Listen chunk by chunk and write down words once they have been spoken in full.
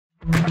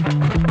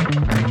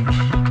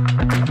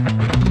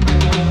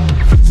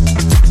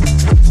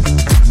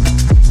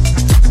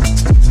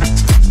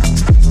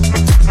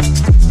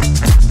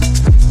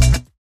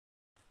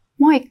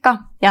Moikka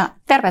ja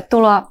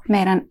tervetuloa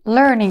meidän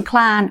Learning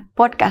Clan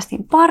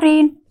podcastin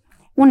pariin.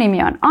 Mun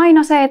nimi on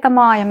Aino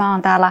Seitamaa ja mä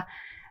oon täällä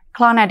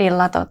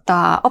Clanedilla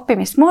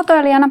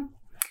oppimismuotoilijana.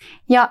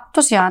 Ja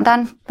tosiaan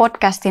tämän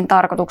podcastin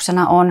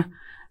tarkoituksena on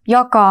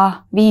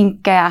jakaa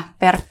vinkkejä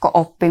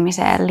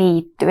verkko-oppimiseen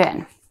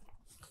liittyen.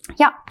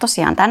 Ja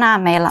tosiaan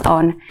tänään meillä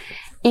on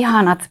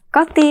ihanat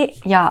Kati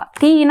ja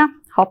Tiina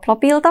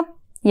Hoplopilta.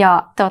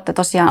 Ja te olette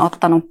tosiaan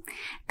ottanut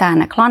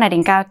tämän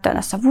Clanedin käyttöön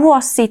tässä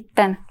vuosi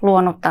sitten,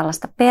 luonut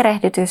tällaista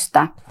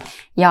perehdytystä.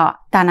 Ja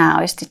tänään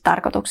olisi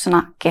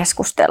tarkoituksena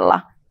keskustella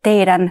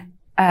teidän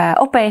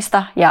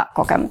opeista ja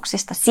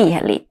kokemuksista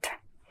siihen liittyen.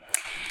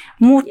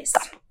 Mutta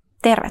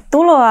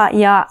tervetuloa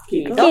ja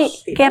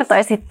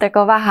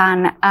kertoisitteko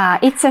vähän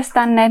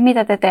itsestänne,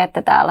 mitä te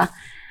teette täällä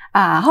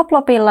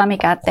Hoplopilla,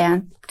 mikä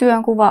teidän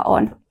työnkuva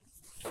on?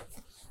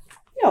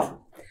 Joo.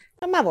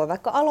 No mä voin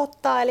vaikka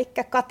aloittaa, eli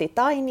Kati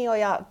Tainio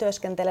ja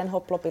työskentelen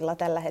Hoplopilla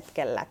tällä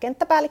hetkellä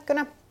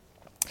kenttäpäällikkönä.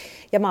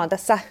 Ja mä oon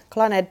tässä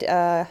Claned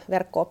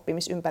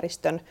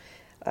verkko-oppimisympäristön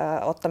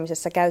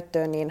ottamisessa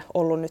käyttöön niin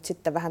ollut nyt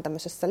sitten vähän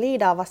tämmöisessä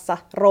liidaavassa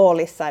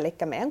roolissa, eli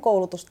meidän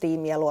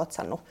koulutustiimiä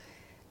luotsannut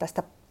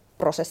tästä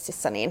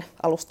prosessissa niin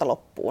alusta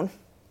loppuun.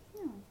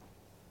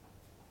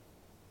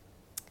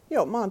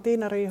 Joo, mä oon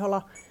Tiina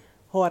Riihola,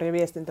 HR- ja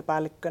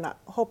viestintäpäällikkönä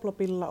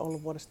Hoplopilla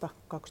ollut vuodesta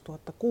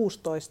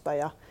 2016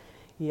 ja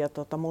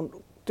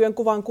mun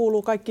työnkuvaan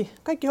kuuluu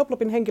kaikki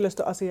Hoplopin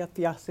henkilöstöasiat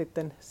ja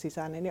sitten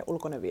sisäinen ja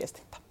ulkoinen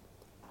viestintä.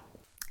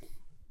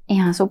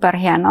 Ihan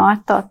superhienoa,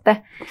 että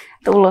olette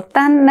tullut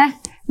tänne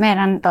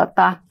meidän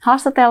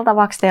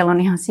haastateltavaksi. Teillä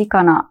on ihan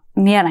sikana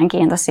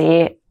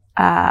mielenkiintoisia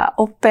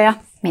oppeja,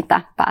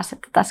 mitä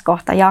pääsette tässä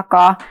kohta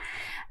jakaa.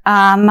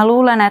 Mä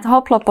luulen, että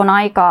Hoplop on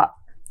aika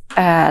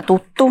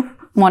tuttu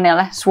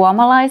monelle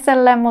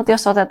suomalaiselle, mutta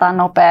jos otetaan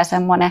nopea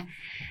semmoinen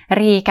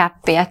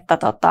riikäppi, että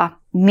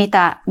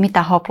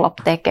mitä Hoplop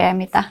tekee,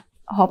 mitä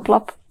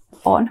Hoplop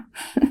on.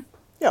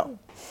 Joo.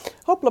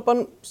 Hoplop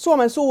on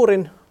Suomen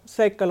suurin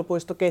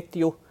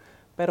seikkailupuistoketju,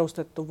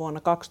 perustettu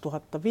vuonna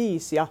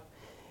 2005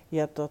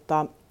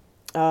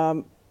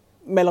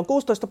 meillä on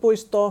 16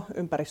 puistoa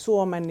ympäri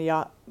Suomen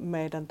ja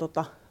meidän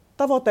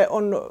tavoite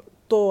on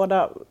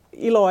tuoda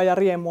iloa ja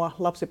riemua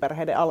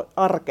lapsiperheiden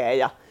arkeen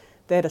ja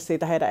tehdä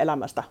siitä heidän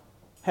elämästä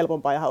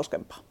helpompaa ja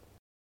hauskempaa.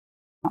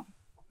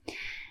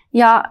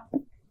 Ja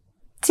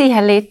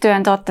siihen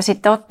liittyen te olette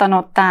sitten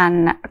ottanut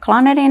tämän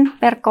Clanedin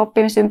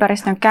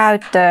verkko-oppimisympäristön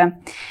käyttöön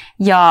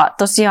ja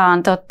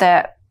tosiaan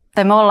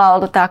me ollaan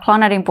oltu täällä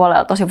Clanedin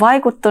puolella tosi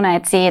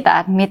vaikuttuneet siitä,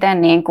 että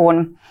miten niin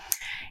kuin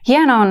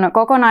hienon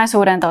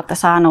kokonaisuuden te olette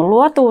saanut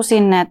luotua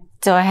sinne.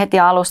 Se on heti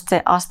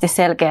alusta asti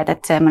selkeää,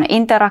 että semmoinen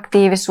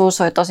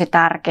interaktiivisuus oli tosi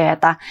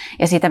tärkeää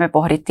ja siitä me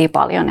pohdittiin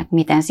paljon, että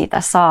miten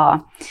sitä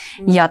saa.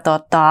 Ja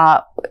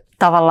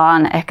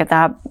tavallaan ehkä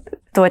tämä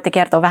voitte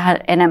kertoa vähän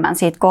enemmän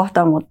siitä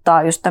kohtaa,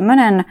 mutta just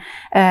tämmöinen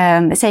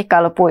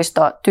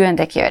seikkailupuisto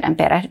työntekijöiden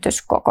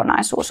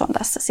perehdytyskokonaisuus on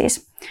tässä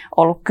siis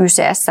ollut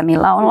kyseessä,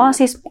 millä ollaan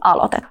siis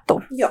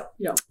aloitettu. Joo.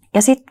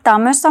 Ja sitten tämä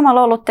on myös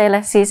samalla ollut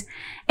teille siis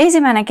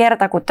ensimmäinen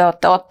kerta, kun te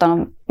olette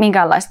ottanut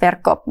minkäänlaista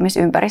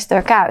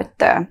verkko-oppimisympäristöä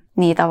käyttöön,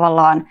 niin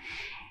tavallaan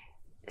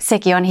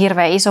sekin on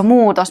hirveän iso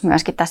muutos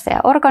myöskin tässä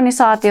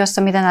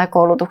organisaatiossa, miten näitä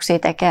koulutuksia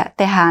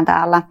tehdään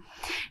täällä,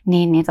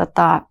 niin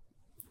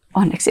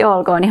onneksi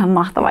olkoon, ihan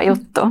mahtava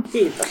juttu.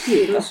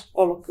 Kiitos.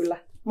 Ollut kyllä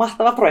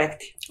mahtava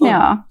projekti.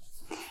 Joo.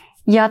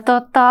 Ja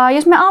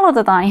jos me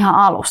aloitetaan ihan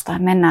alusta,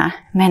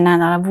 mennään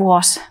täällä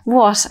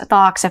vuosi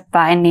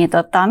taaksepäin, niin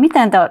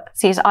miten te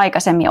siis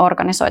aikaisemmin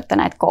organisoitte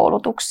näitä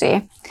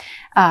koulutuksia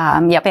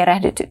ja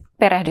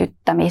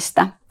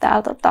perehdyttämistä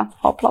täällä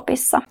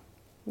Hoplopissa?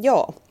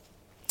 Joo.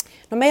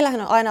 No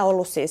meillähän on aina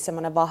ollut siis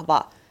semmoinen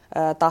vahva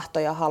tahto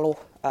ja halu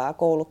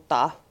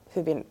kouluttaa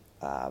hyvin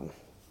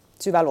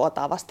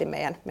syväluotaavasti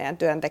meidän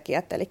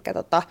työntekijät. Eli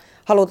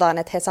halutaan,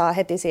 että he saa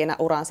heti siinä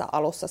uransa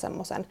alussa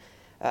semmoisen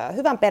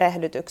hyvän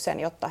perehdytyksen,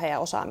 jotta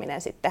heidän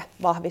osaaminen sitten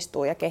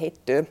vahvistuu ja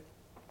kehittyy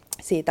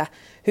siitä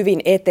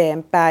hyvin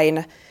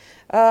eteenpäin.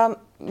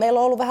 Meillä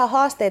on ollut vähän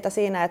haasteita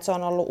siinä, että se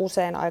on ollut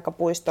usein aika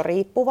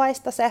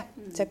puistoriippuvaista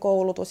se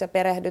koulutus ja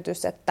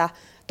perehdytys, että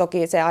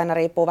toki se aina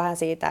riippuu vähän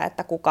siitä,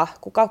 että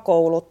kuka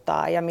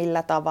kouluttaa ja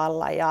millä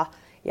tavalla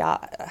ja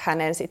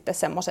hänen sitten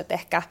semmoiset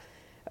ehkä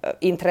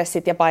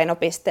intressit ja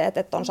painopisteet,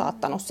 että on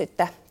saattanut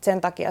sitten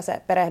sen takia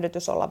se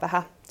perehdytys olla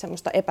vähän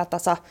semmoista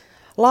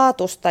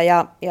epätasalaatusta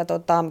ja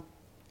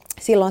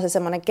silloin se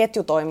semmoinen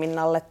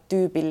ketjutoiminnalle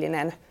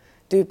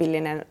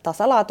tyypillinen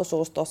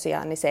tasalaatuisuus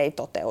tosiaan, niin se ei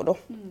toteudu.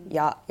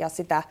 Ja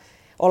sitä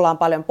ollaan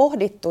paljon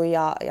pohdittu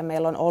ja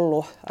meillä on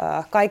ollut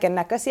kaiken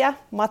näköisiä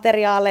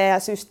materiaaleja ja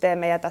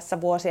systeemejä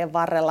tässä vuosien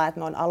varrella, että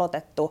me on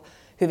aloitettu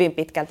hyvin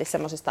pitkälti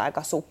semmoisista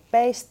aika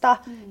suppeista,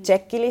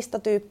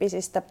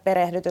 checklista-tyyppisistä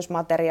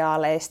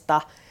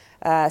perehdytysmateriaaleista.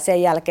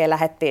 Sen jälkeen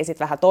lähdettiin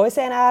sitten vähän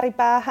toiseen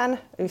ääripäähän.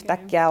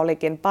 Yhtäkkiä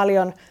olikin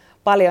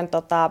paljon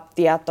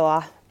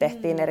tietoa,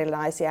 tehtiin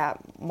erilaisia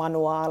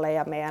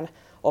manuaaleja meidän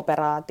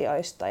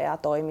operaatioista ja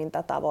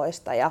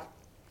toimintatavoista. Ja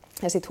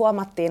sitten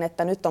huomattiin,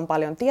 että nyt on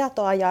paljon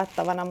tietoa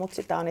jaettavana, mutta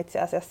sitä on itse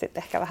asiassa sit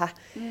ehkä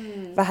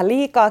vähän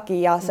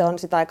liikaakin ja se on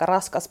sit aika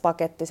raskas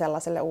paketti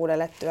sellaiselle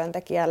uudelle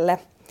työntekijälle.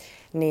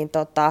 Niin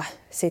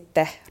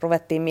sitten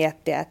ruvettiin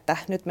miettiä, että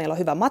nyt meillä on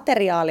hyvä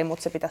materiaali,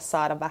 mutta se pitäisi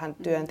saada vähän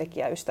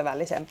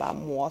työntekijäystävällisempään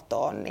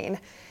muotoon. Niin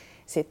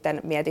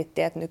sitten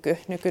mietittiin, että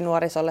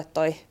nykynuorisolle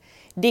toi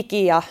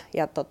digi ja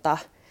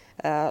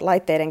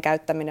laitteiden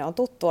käyttäminen on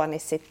tuttua, niin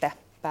sitten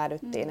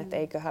päädyttiin, että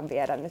eiköhän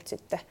viedä nyt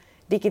sitten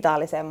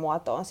digitaaliseen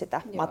muotoon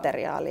sitä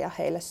materiaalia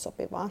heille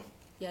sopivaa.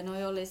 Ja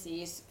noi oli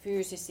siis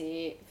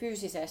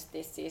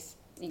fyysisesti siis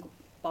niinku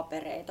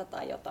papereita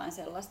tai jotain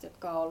sellaista,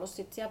 jotka on ollut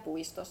sit siellä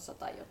puistossa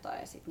tai jotain,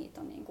 ja sit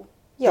niitä on niinku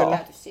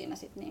käyty siinä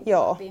sit niinku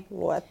läpi.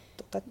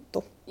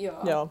 Luettutettu.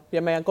 Joo,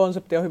 ja meidän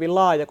konsepti on hyvin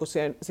laaja, kun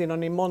siinä on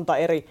niin monta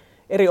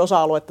eri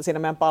osa-aluetta siinä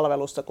meidän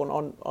palvelussa,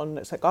 kun on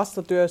se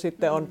kassatyö,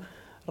 sitten on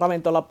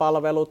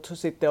ravintolapalvelut,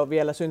 sitten on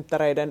vielä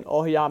synttäreiden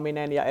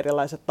ohjaaminen ja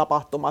erilaiset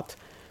tapahtumat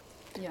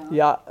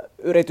ja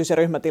yritys- ja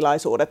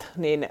ryhmätilaisuudet,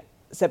 niin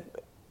se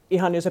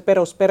ihan jo se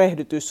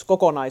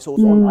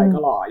perusperehdytyskokonaisuus on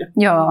aika laaja.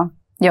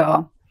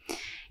 Joo.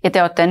 Ja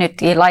te olette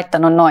nytkin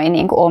laittanut noin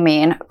niin kuin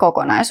omiin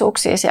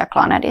kokonaisuuksiin siellä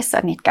Clanedissa,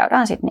 että niitä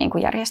käydään sitten niin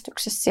kuin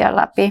järjestyksessä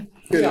siellä läpi.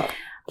 Kyllä.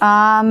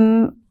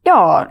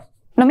 Joo.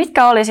 No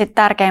mitkä oli sitten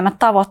tärkeimmät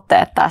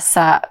tavoitteet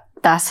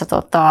tässä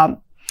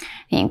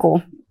niin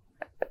kuin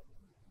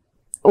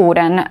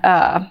uuden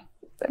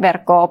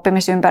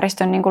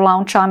verkko-oppimisympäristön niin kuin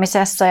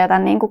launchaamisessa ja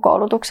tämän niin kuin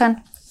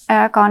koulutuksen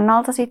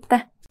kannalta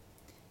sitten?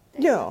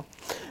 Joo.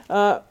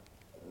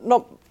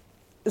 No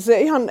se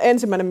ihan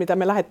ensimmäinen, mitä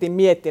me lähdettiin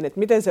miettimään, että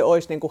miten se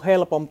olisi niin kuin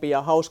helpompi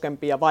ja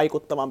hauskempi ja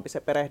vaikuttavampi se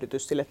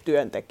perehdytys sille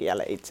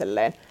työntekijälle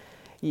itselleen.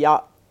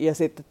 Ja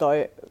sitten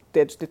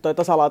tietysti toi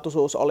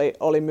tasalaatuisuus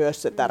oli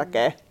myös se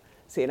tärkeä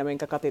siinä,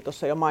 minkä Kati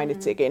tuossa jo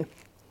mainitsikin.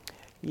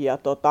 Ja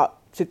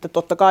sitten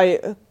totta kai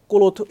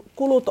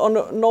kulut on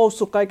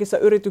noussut kaikissa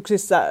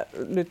yrityksissä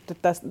nyt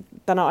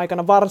tänä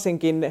aikana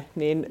varsinkin,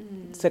 niin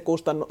se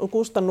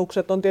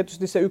kustannukset on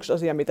tietysti se yksi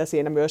asia, mitä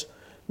siinä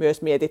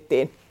myös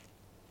mietittiin.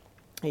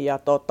 Ja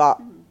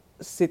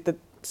sitten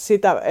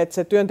sitä, että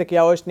se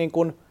työntekijä olisi niin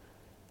kuin,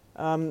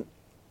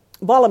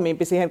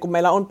 valmiimpi siihen, kun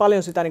meillä on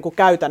paljon sitä niin kuin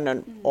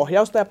käytännön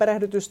ohjausta ja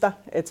perehdytystä,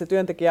 että se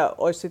työntekijä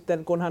olisi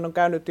sitten, kun hän on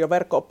käynyt jo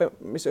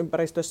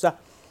verkko-oppimisympäristössä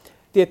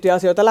tiettyjä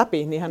asioita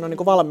läpi, niin hän on niin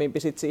kuin valmiimpi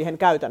sit siihen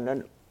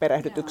käytännön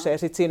perehdytykseen. Ja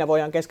sit siinä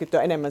voidaan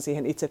keskittyä enemmän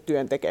siihen itse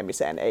työn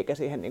tekemiseen, eikä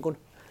siihen niin kuin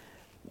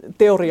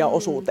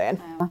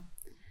teoriaosuuteen.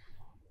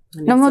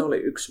 Niin se oli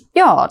yksi.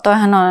 Joo,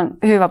 toihan on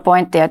hyvä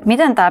pointti, että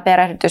miten tämä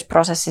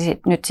perehdytysprosessi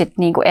nyt sit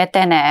niinku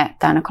etenee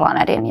tämän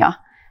Clanedin ja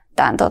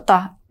tämän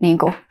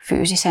niinku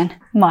fyysisen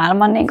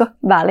maailman niinku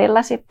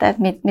välillä sitten,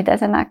 että miten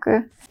se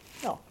näkyy.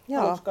 Joo.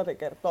 Haluaisi Kati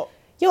kertoa?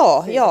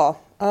 Joo.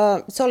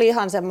 Se oli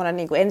ihan semmoinen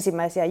niin kuin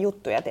ensimmäisiä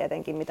juttuja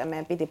tietenkin, mitä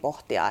meidän piti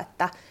pohtia,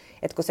 että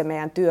kun se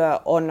meidän työ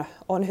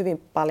on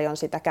hyvin paljon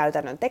sitä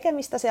käytännön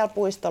tekemistä siellä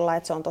puistolla,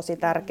 että se on tosi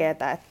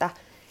tärkeää, että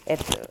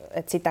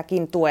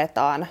sitäkin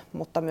tuetaan,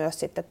 mutta myös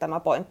sitten tämä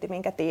pointti,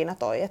 minkä Tiina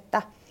toi,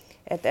 että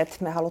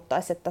me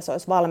haluttaisiin, että se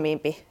olisi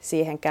valmiimpi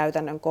siihen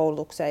käytännön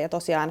koulutukseen. Ja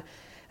tosiaan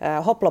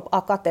Hoplop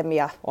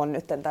Akatemia on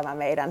nyt tämä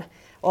meidän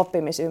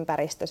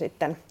oppimisympäristö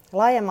sitten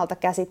laajemmalta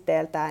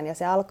käsitteeltään, ja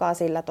se alkaa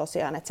sillä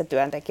tosiaan, että se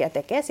työntekijä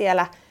tekee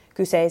siellä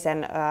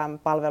kyseisen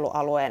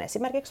palvelualueen,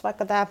 esimerkiksi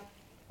vaikka tämä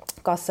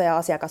kassa- ja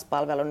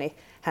asiakaspalvelu, niin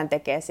hän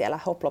tekee siellä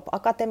Hoplop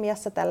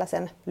Akatemiassa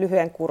tällaisen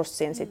lyhyen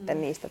kurssin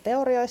sitten niistä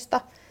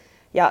teorioista.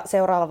 Ja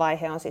seuraava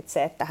vaihe on sitten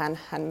se, että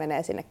hän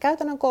menee sinne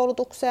käytännön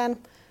koulutukseen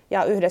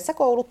ja yhdessä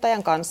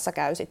kouluttajan kanssa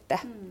käy sitten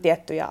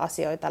tiettyjä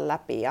asioita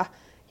läpi. Ja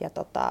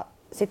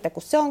sitten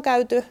kun se on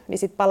käyty, niin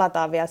sitten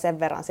palataan vielä sen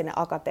verran sinne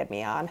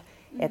akatemiaan,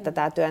 että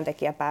tämä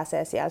työntekijä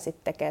pääsee siellä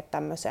sitten tekemään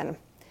tämmöisen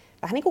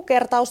vähän niin kuin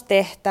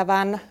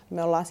kertaustehtävän.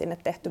 Me ollaan sinne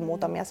tehty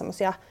muutamia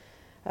semmoisia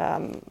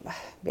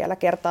vielä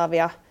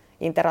kertaavia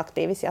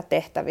interaktiivisia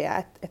tehtäviä,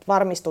 että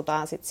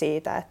varmistutaan sitten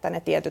siitä, että ne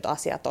tietyt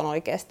asiat on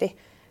oikeasti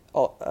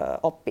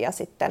oppija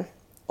sitten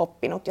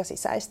oppinut ja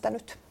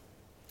sisäistänyt.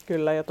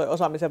 Kyllä, ja tuo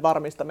osaamisen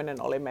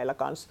varmistaminen oli meillä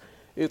myös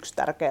yksi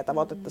tärkeä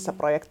tavoite tässä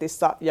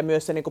projektissa, ja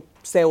myös se niin kuin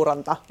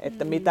seuranta,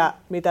 että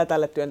mitä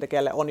tälle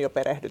työntekijälle on jo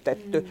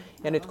perehdytetty.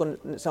 Ja nyt kun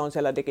se on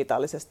siellä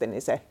digitaalisesti,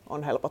 niin se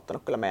on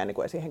helpottanut kyllä meidän niin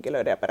kuin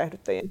esihenkilöiden ja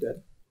perehdyttäjien työtä.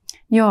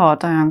 Joo,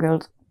 toi on kyllä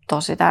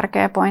tosi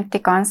tärkeä pointti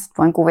kanssa.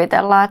 Voin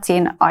kuvitella, että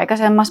siinä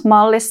aikaisemmassa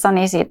mallissa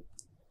niin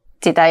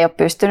sitä ei ole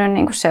pystynyt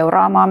niin kuin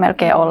seuraamaan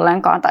melkein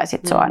ollenkaan, tai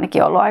sitten se on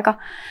ainakin ollut aika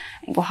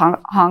niin kuin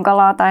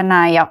hankalaa tai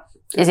näin. Ja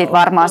sitten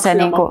varmaan se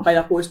niin kuin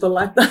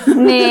puistolla, että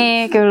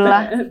niin,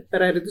 kyllä.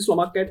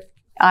 Perehdytyslomakkeet.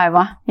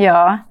 Aivan,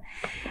 joo.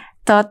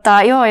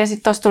 Joo, ja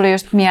sitten tuossa tuli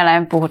just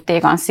mieleen,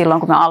 puhuttiin kanssa silloin,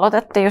 kun me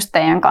aloitettiin just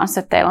teidän kanssa,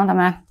 että teillä on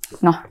tämmöinen,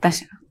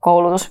 tässä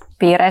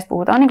koulutuspiireissä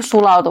puhutaan niin kuin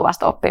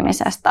sulautuvasta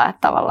oppimisesta,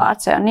 että tavallaan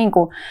että se on niin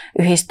kuin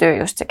yhdistyy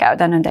just se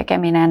käytännön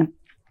tekeminen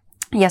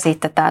ja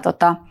sitten tämä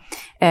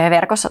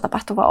verkossa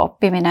tapahtuva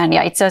oppiminen.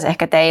 Ja itse asiassa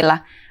ehkä teillä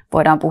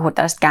voidaan puhua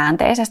tällaista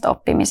käänteisestä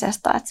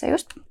oppimisesta, että se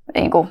just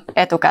niin kuin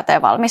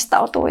etukäteen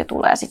valmistautuu ja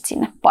tulee sitten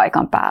sinne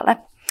paikan päälle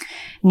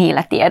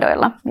niillä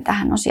tiedoilla, mitä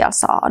hän on siellä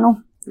saanut.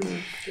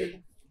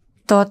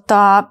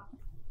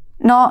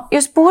 No,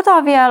 jos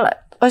puhutaan vielä,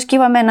 olisi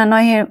kiva mennä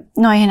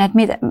noihin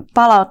että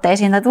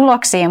palautteisiin tai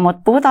tuloksiin,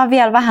 mutta puhutaan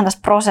vielä vähän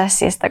tästä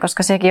prosessista,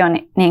 koska sekin on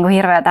niin kuin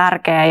hirveän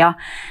tärkeä. Ja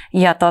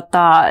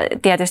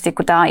tietysti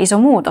kun tämä on iso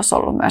muutos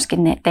ollut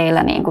myöskin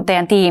teillä, niin kuin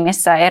teidän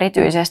tiimissä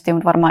erityisesti,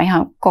 mutta varmaan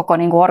ihan koko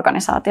niin kuin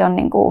organisaation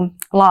niin kuin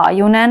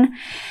laajuinen,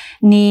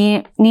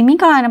 niin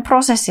minkälainen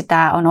prosessi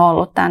tämä on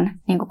ollut tämän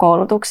niin kuin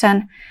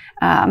koulutuksen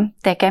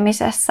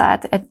tekemisessä?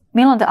 Et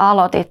milloin te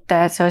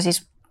aloititte? Et se oli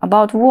siis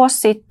about vuosi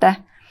sitten.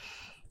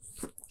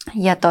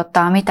 Ja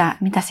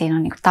mitä siinä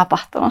on niin kuin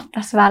tapahtunut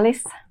tässä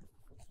välissä?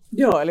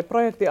 Joo, eli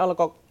projekti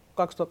alkoi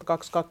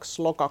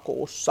 2022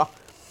 lokakuussa.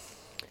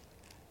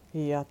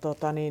 Ja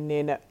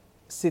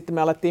sitten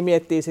me alettiin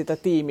miettiä sitä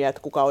tiimiä,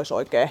 että kuka olisi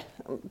oikea,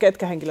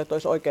 ketkä henkilöt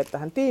olisi oikeat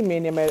tähän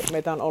tiimiin. Ja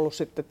meitä on ollut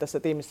sitten tässä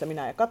tiimissä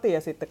minä ja Kati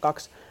ja sitten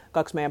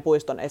kaksi meidän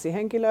puiston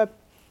esihenkilöä.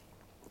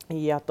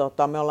 Ja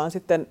me ollaan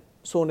sitten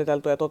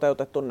suunniteltu ja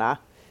toteutettu nämä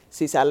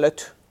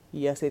sisällöt.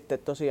 Ja sitten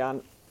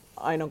tosiaan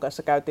Ainon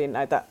kanssa käytiin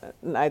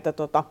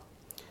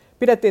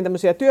pidettiin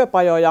tämmöisiä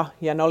työpajoja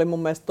ja ne oli mun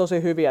mielestä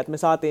tosi hyviä, että me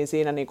saatiin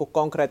siinä niinku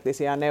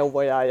konkreettisia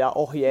neuvoja ja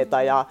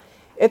ohjeita ja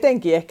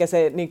etenkin ehkä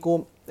se,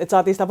 niinku, että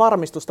saatiin sitä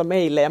varmistusta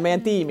meille ja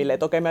meidän tiimille,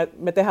 että okei,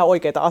 me tehdään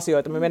oikeita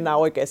asioita, me mennään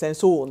oikeaan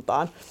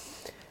suuntaan.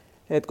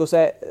 Et kun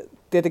se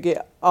tietenkin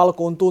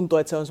alkuun tuntuu,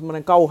 että se on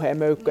semmoinen kauhea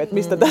möykky, että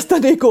mistä tästä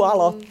niinku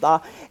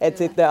aloittaa, että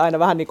sitten aina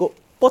vähän niinku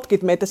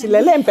potkit meitä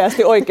silleen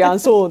lempeästi oikeaan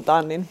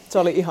suuntaan, niin se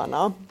oli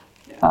ihanaa.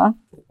 Ja.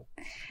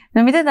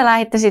 No miten te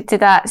lähditte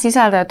sitä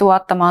sisältöä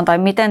tuottamaan tai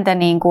miten te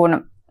niin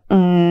kuin,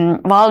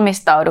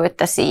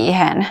 valmistauduitte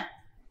siihen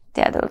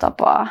tietyllä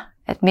tapaa?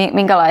 Et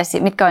mitkä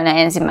olivat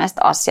ne ensimmäiset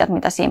asiat,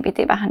 mitä siinä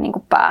piti vähän niin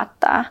kuin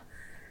päättää?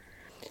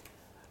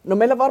 No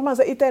meillä varmaan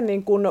se itse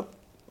niin kuin,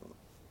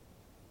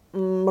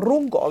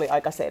 runko oli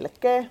aika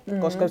selkeä,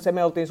 koska se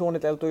me oltiin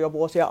suunniteltu jo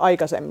vuosia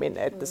aikaisemmin,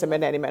 että se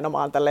menee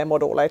nimenomaan tälleen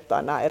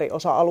moduuleittain nämä eri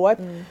osa-alueet.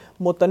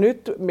 Mutta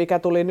nyt, mikä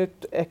tuli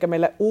nyt ehkä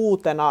meille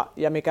uutena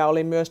ja mikä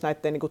oli myös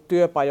näiden niin kuin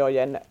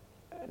työpajojen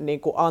niin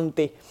kuin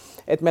anti,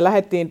 että me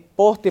lähdettiin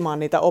pohtimaan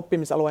niitä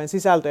oppimisalueen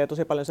sisältöjä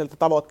tosi paljon sieltä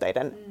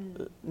tavoitteiden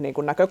niin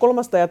kuin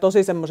näkökulmasta ja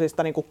tosi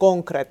semmoisista niin kuin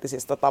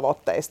konkreettisista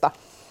tavoitteista.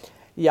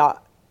 Ja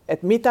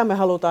että mitä me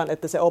halutaan,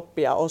 että se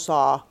oppija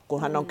osaa,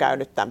 kun hän on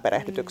käynyt tämän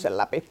perehdytyksen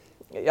läpi.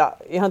 Ja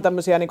ihan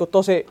tämmöisiä niin kuin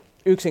tosi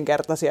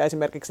yksinkertaisia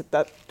esimerkiksi,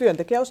 että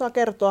työntekijä osaa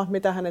kertoa,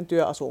 mitä hänen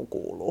työasuun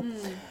kuuluu.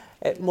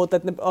 Mutta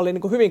ne oli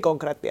niin kuin hyvin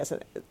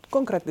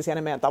konkreettisia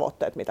ne meidän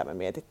tavoitteet, mitä me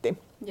mietittiin.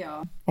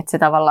 Joo. Että se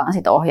tavallaan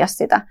sit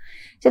ohjasi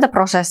sitä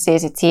prosessia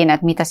sit siinä,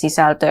 että mitä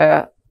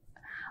sisältöä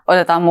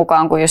otetaan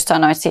mukaan, kun just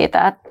sanoit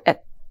siitä,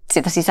 että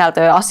sitä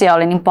sisältöä asiaa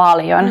oli niin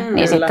paljon, niin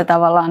kyllä. Sitten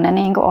tavallaan ne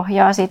niin kuin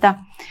ohjaa sitä.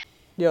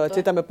 Joo, että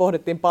sitä me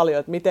pohdittiin paljon,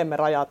 että miten me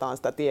rajataan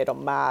sitä tiedon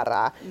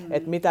määrää,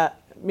 että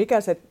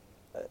mikä se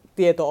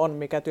tieto on,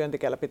 mikä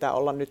työntekijällä pitää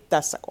olla nyt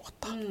tässä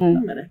kohtaa.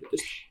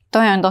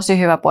 Toi on tosi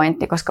hyvä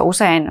pointti, koska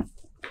usein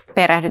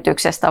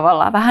perehdytyksessä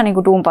tavallaan vähän niin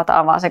kuin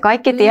dumpataan vaan se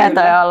kaikki tieto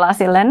ja ollaan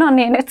silleen, no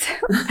niin nyt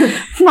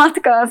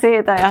matkaa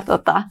siitä.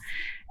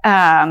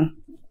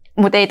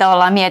 Mutta ei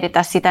tavallaan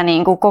mietitä sitä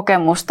niin kuin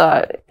kokemusta,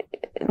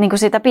 niin kuin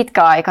sitä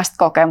pitkäaikaista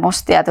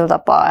kokemusta tietyllä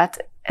tapaa, että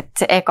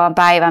se ekaan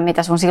päivän,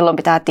 mitä sun silloin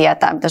pitää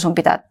tietää, mitä sun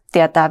pitää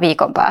tietää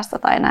viikon päästä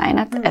tai näin.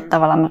 Että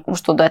tavallaan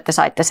musta tuntuu, että te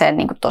saitte sen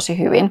niin kuin tosi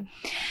hyvin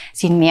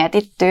siinä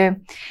mietittyä.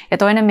 Ja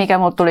toinen, mikä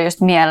mulle tuli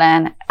just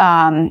mieleen,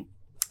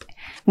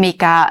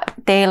 mikä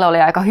teillä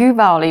oli aika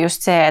hyvä, oli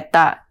just se,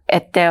 että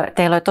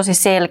teillä oli tosi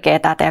selkeä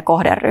tämä teidän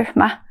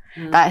kohderyhmä.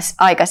 Tai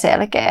aika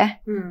selkeä.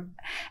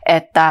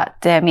 Että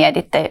te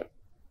mietitte,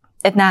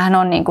 että näähän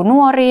on niin kuin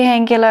nuoria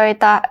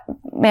henkilöitä.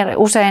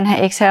 Usein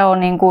eikö he ole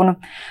niin kuin,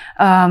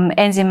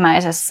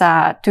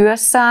 ensimmäisessä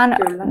työssään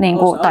niin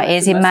kuin, tai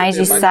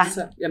ensimmäisissä.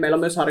 Ja meillä on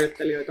myös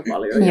harjoittelijoita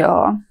paljon.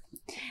 Joo.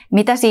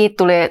 Mitä siitä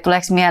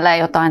tuleeko mieleen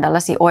jotain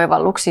tällaisia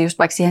oivalluksia just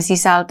vaikka siihen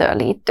sisältöön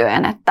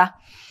liittyen, että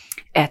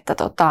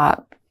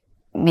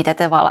mitä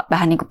te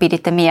vähän niin kuin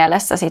piditte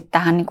mielessä sit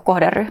tähän niin kuin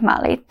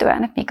kohderyhmään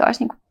liittyen, että mikä olisi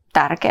niin kuin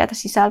tärkeää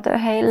sisältöä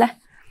heille?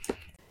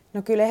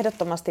 No kyllä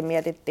ehdottomasti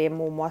mietittiin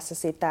muun muassa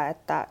sitä,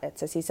 että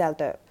se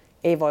sisältö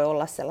ei voi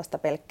olla sellaista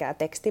pelkkää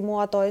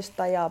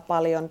tekstimuotoista ja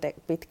paljon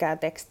pitkää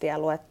tekstiä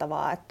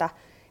luettavaa, että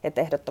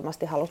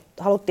ehdottomasti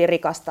haluttiin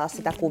rikastaa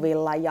sitä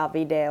kuvilla ja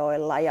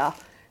videoilla ja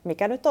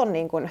mikä nyt on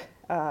niin kuin,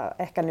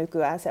 ehkä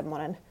nykyään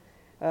semmoinen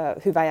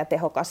hyvä ja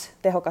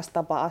tehokas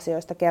tapa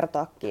asioista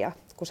kertoakin. Ja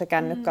kun se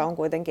kännykkä on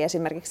kuitenkin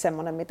esimerkiksi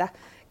semmoinen, mitä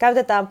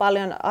käytetään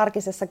paljon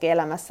arkisessakin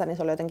elämässä, niin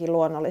se oli jotenkin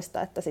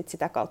luonnollista, että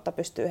sitä kautta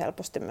pystyy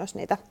helposti myös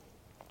niitä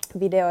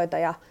videoita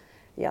ja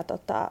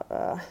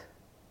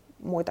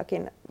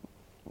muitakin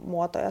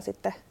muotoja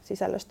sitten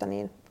sisällöstä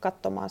niin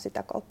katsomaan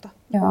sitä kautta.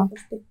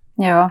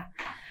 Joo.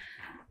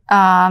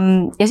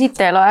 Ja sitten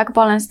teillä on aika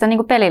paljon sitä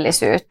niinku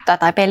pelillisyyttä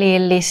tai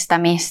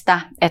pelillistämistä,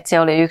 että se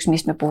oli yksi,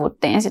 mistä me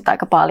puhuttiin sit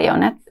aika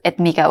paljon,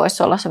 että mikä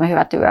voisi olla semmoinen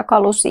hyvä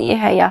työkalu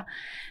siihen. Ja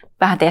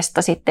vähän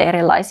testasitte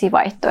erilaisia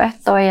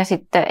vaihtoehtoja ja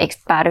sitten eikö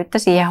päädyitte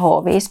siihen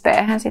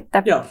H5P:hen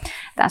sitten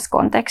tässä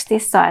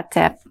kontekstissa, että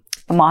se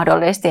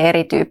mahdollisti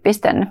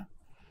erityyppisten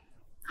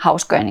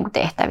hauskojen niin kuin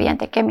tehtävien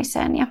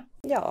tekemiseen.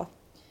 Joo,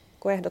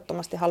 kun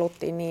ehdottomasti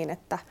haluttiin niin,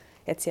 että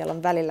siellä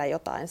on välillä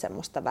jotain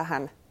semmoista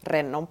vähän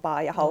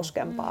rennompaa ja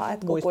hauskempaa.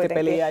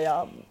 Muistipeliä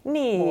ja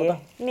muuta.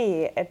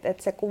 Niin,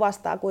 että se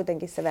kuvastaa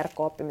kuitenkin se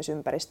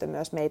verkko-oppimisympäristö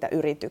myös meitä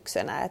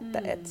yrityksenä,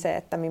 että se,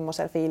 että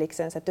millaisen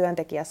fiiliksen se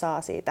työntekijä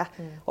saa siitä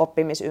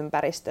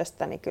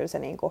oppimisympäristöstä, niin kyllä se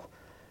niinku,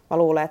 mä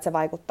luulen, että se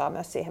vaikuttaa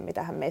myös siihen,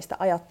 mitä hän meistä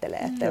ajattelee.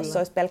 Että jos se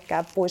olisi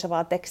pelkkää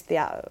puisevaa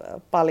tekstiä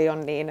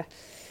paljon, niin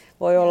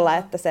voi olla,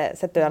 että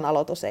se työn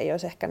aloitus ei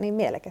olisi ehkä niin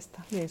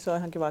mielekästä. Niin, se on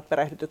ihan kiva, että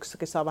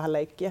perehdytyksessäkin saa vähän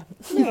leikkiä,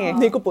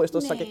 niin kuin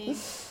puistossakin. Niin.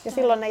 Ja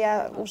silloin ne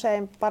jää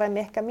usein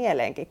paremmin ehkä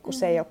mieleenkin, kun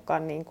se ei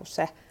olekaan niin kuin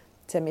se,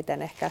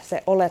 miten ehkä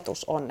se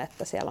oletus on,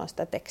 että siellä on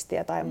sitä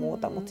tekstiä tai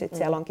muuta, mutta sitten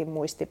siellä onkin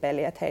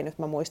muistipeli, että hei, nyt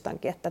mä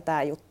muistankin, että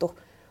tämä juttu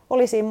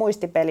oli siinä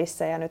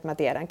muistipelissä ja nyt mä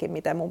tiedänkin,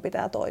 miten mun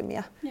pitää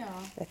toimia.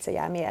 Että se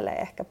jää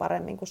mieleen ehkä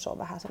paremmin, kun se on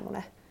vähän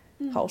semmoinen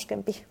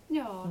hauskempi.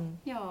 Joo.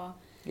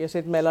 Ja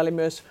sitten meillä oli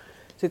myös,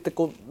 sitten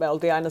kun me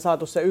oltiin aina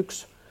saatu se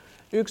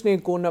yksi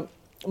niin kuin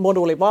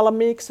moduuli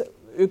valmiiksi,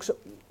 yksi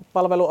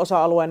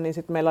palveluosa-alue, niin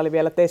sitten meillä oli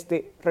vielä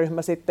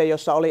testiryhmä sitten,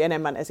 jossa oli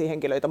enemmän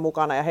esihenkilöitä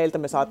mukana ja heiltä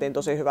me saatiin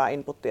tosi hyvää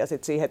inputtia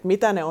sit siihen, että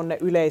mitä ne on ne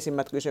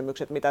yleisimmät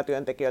kysymykset, mitä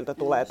työntekijöiltä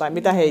tulee tai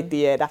mitä he ei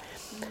tiedä.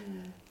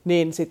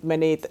 Niin sitten me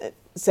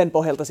sen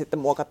pohjalta sitten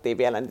muokattiin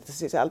vielä niitä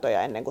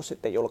sisältöjä ennen kuin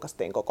sitten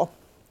julkaistiin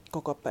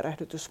koko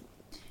perehdytys.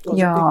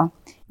 Joo,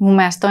 mun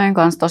mielestä toi on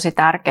myös tosi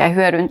tärkeää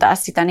hyödyntää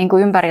sitä niin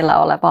kuin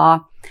ympärillä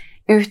olevaa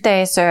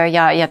yhteisöä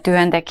ja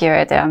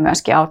työntekijöitä ja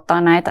myöskin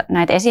auttaa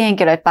näitä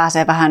esihenkilöitä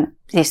pääsee vähän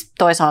siis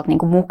toisaalta niin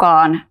kuin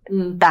mukaan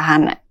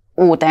tähän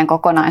uuteen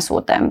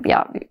kokonaisuuteen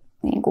ja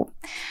niin kuin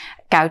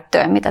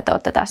käyttöön, mitä te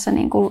olette tässä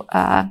niin kuin,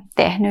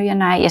 tehnyt ja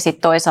näin. Ja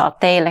sitten toisaalta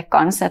teille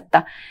kanssa,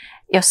 että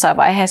jossain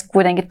vaiheessa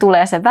kuitenkin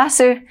tulee se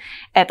väsy,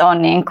 että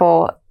on niin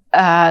kuin,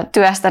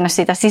 työstänyt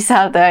sitä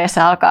sisältöä ja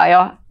se alkaa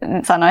jo,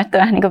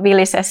 sanoitte, niin kuin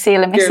vilisee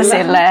silmissä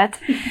silleen,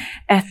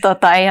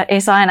 että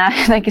ei saa enää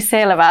jotenkin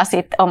selvää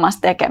siitä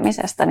omasta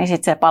tekemisestä, niin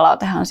sitten se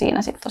palautehan on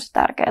siinä sitten tosi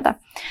tärkeää.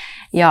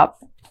 Ja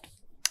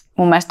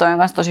mun mielestä toi on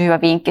myös tosi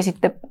hyvä vinkki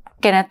sitten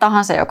kenet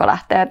tahansa, joka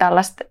lähtee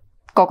tällaista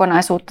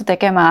kokonaisuutta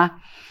tekemään,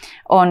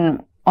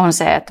 on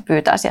se, että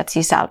pyytää sieltä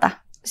sisältä,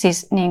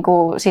 siis niin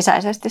kuin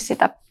sisäisesti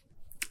sitä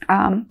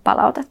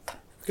palautetta.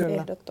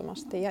 Kyllä.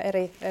 Ehdottomasti ja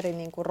eri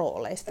niin kuin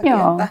rooleistakin,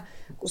 että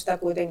kun sitä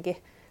kuitenkin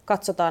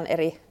katsotaan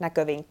eri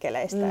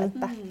näkövinkkeleistä,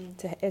 että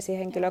se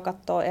esihenkilö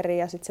katsoo eri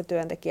ja sitten se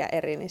työntekijä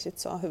eri, niin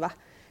sitten se on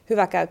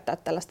hyvä käyttää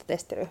tällaista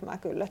testiryhmää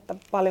kyllä, että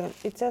paljon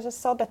itse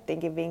asiassa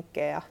otettiinkin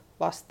vinkkejä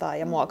vastaan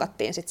ja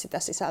muokattiin sit sitä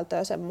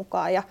sisältöä sen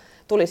mukaan ja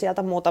tuli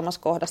sieltä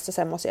muutamassa kohdassa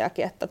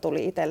semmoisiakin, että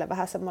tuli itselle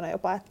vähän semmoinen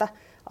jopa, että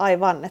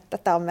aivan, että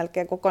tämä on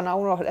melkein kokonaan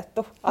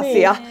unohdettu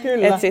asia,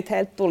 että sitten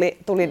heiltä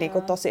tuli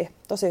niinku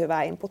tosi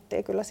hyvää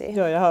inputtia kyllä siihen.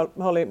 Joo, ja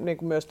he oli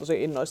niinku myös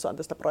tosi innoissaan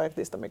tästä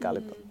projektista, mikä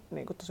oli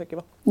niinku tosi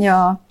kiva.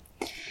 Joo.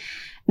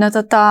 No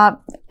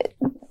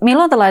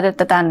milloin te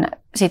laitatte tämän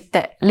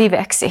sitten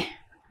liveksi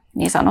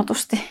niin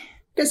sanotusti?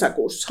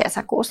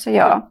 Kesäkuussa,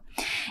 joo.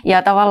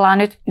 Ja tavallaan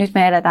nyt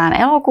me edetään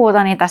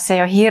elokuuta, niin tässä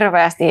ei ole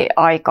hirveästi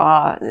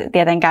aikaa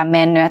tietenkään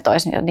mennyt, että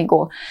olisi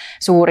niinku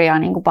suuria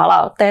niinku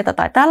palautteita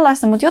tai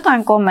tällaista, mutta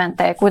jotain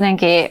kommentteja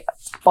kuitenkin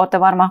olette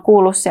varmaan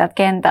kuullut sieltä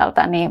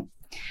kentältä, niin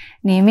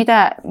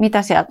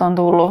mitä sieltä on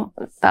tullut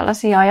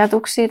tällaisia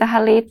ajatuksia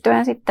tähän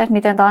liittyen sitten, että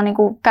miten tämä on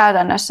niinku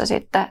käytännössä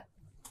sitten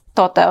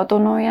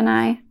toteutunut ja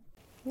näin?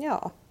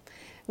 Joo.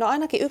 No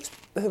ainakin yksi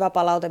hyvä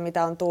palaute,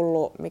 mitä on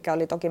tullut, mikä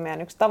oli toki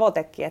meidän yksi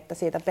tavoitekin, että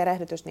siitä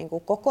perehdytys niin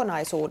kuin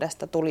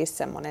kokonaisuudesta tulisi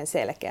semmoinen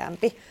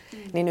selkeämpi.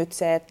 Niin nyt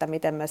se, että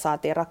miten me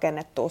saatiin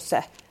rakennettua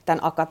se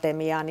tämän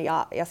akatemian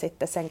ja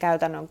sitten sen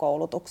käytännön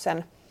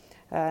koulutuksen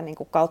niin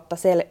kuin kautta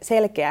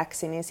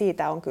selkeäksi, niin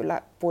siitä on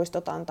kyllä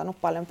puistot antanut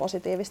paljon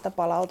positiivista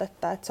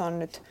palautetta. Että se on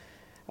nyt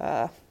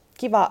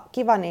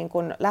kiva niin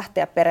kuin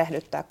lähteä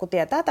perehdyttää, kun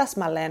tietää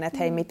täsmälleen, että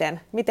hei,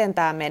 miten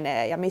tämä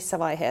menee ja missä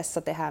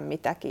vaiheessa tehdään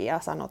mitäkin ja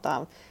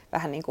sanotaan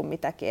vähän niin kuin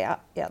mitäkin.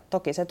 Ja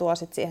toki se tuo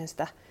sit siihen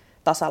sitä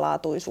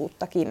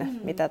tasalaatuisuuttakin,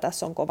 mitä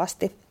tässä on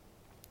kovasti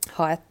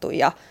haettu.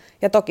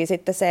 Ja toki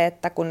sitten se,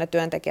 että kun ne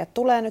työntekijät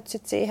tulee nyt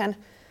sit siihen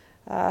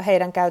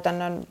heidän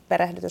käytännön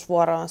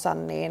perehdytysvuoroonsa,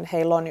 niin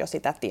heillä on jo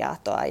sitä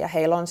tietoa ja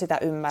heillä on sitä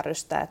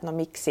ymmärrystä, että no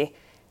miksi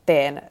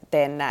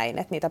teen näin,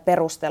 että niitä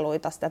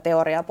perusteluita, sitä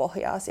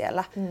teoriapohjaa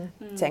siellä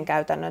sen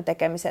käytännön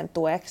tekemisen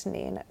tueksi,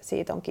 niin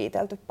siitä on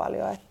kiitelty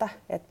paljon, että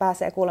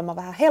pääsee kuulemaan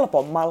vähän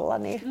helpommalla,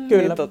 niin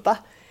kyllä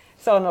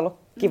se on ollut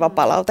kiva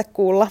palaute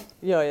kuulla.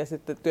 Joo, ja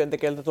sitten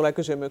työntekijöiltä tulee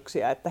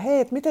kysymyksiä, että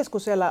hei, miten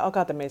kun siellä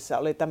akatemiassa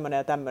oli tämmöinen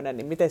ja tämmöinen,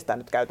 niin miten sitä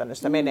nyt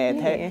käytännössä menee,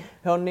 että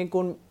he on niin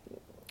kuin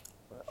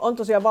on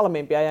tosiaan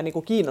valmiimpia ja niin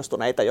kuin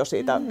kiinnostuneita jo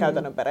siitä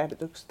käytännön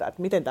perehdytyksestä,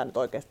 että miten tämä nyt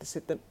oikeasti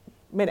sitten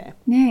menee.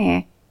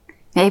 Niin.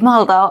 Ei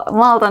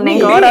malta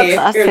niin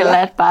odottaa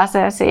silleen, että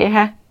pääsee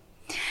siihen.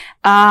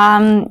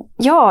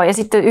 Joo, ja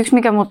sitten yksi,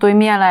 mikä mut tuli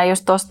mieleen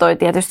just tuossa toi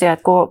tietysti,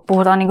 että kun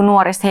puhutaan niin kuin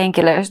nuorista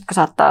henkilöistä, jotka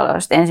saattaa olla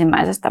just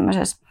ensimmäisessä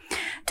tämmöisessä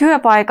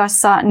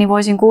työpaikassa, niin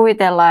voisin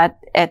kuvitella,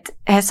 että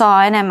he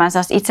saa enemmän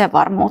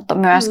itsevarmuutta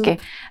myöskin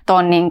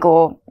ton niin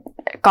kuin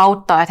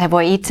kautta, että he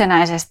voi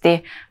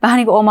itsenäisesti vähän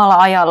niin kuin omalla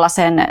ajalla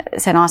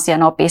sen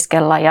asian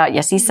opiskella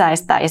ja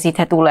sisäistää, ja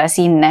sitten he tulee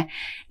sinne,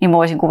 niin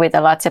voisin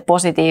kuvitella, että se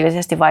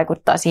positiivisesti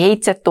vaikuttaa siihen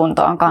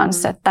itsetuntoon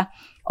kanssa, että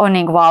on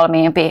niin kuin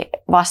valmiimpi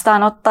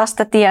vastaanottaa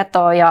sitä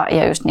tietoa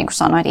ja just niin kuin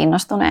sanoit,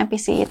 innostuneempi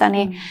siitä.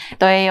 Niin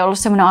toi ei ollut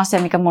semmoinen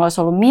asia, mikä mulla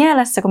olisi ollut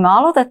mielessä, kun me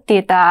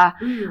aloitettiin tämä,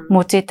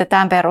 mutta sitten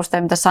tämän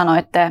perusteella, mitä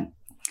sanoitte,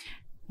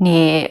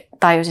 niin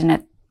tajusin,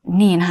 että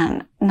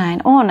niinhän näin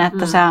on,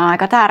 että se on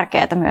aika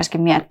tärkeää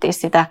myöskin miettiä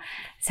sitä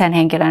sen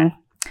henkilön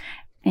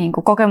niin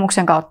kuin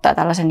kokemuksen kautta ja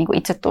tällaisen niin kuin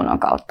itsetunnon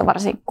kautta,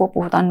 varsinkin kun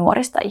puhutaan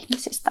nuorista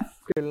ihmisistä.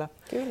 Kyllä.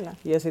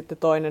 Ja sitten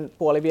toinen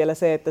puoli vielä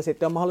se, että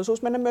sitten on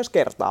mahdollisuus mennä myös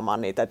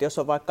kertaamaan niitä, että jos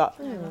on vaikka,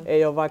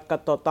 ei ole vaikka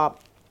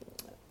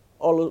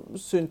ollut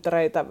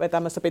synttäreitä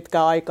vetämässä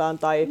pitkään aikaan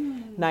tai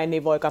näin,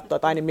 niin voi katsoa,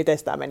 että niin miten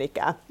tämä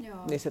menikään,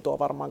 niin se tuo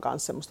varmaan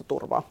myös semmoista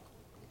turvaa.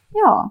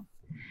 Joo.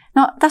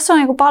 No tässä on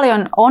niin kuin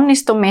paljon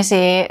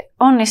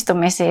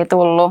onnistumisia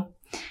tullut.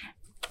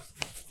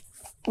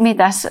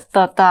 Mitäs,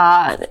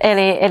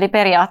 eli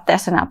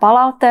periaatteessa nämä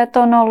palautteet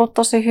on ollut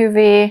tosi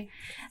hyviä.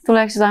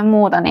 Tuleeko jotain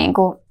muuta niin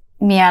kuin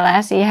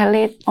mieleen siihen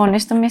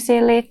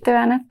onnistumisiin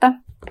liittyen? Että...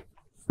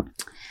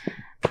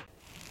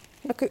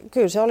 No,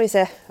 kyllä se oli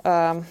se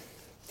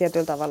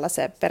tietyllä tavalla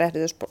se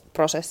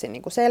perehdytysprosessin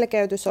niin kuin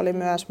selkeytys oli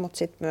myös, mutta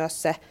sitten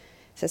myös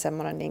se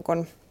semmoinen niin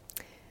kuin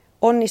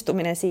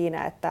onnistuminen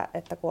siinä,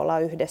 että kun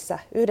ollaan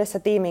yhdessä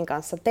tiimin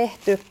kanssa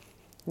tehty,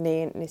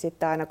 niin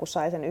sitten aina kun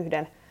sai sen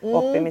yhden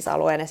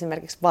oppimisalueen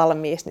esimerkiksi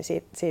valmiiksi,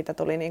 niin siitä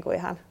tuli niin kuin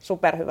ihan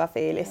superhyvä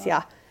fiilis.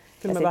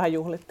 Kyllä me vähän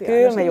juhlittiin.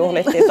 Kyllä me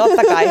juhlittiin,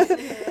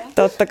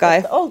 totta kai.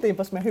 Että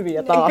oltiinpas me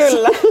hyviä taas.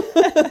 Kyllä.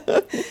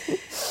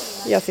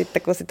 Ja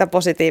sitten kun sitä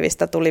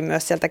positiivista tuli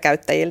myös sieltä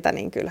käyttäjiltä,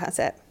 niin kyllähän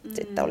se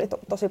sitten oli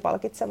tosi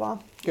palkitsevaa.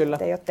 Kyllä.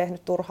 Että ei ole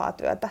tehnyt turhaa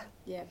työtä.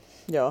 Yep.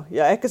 Joo,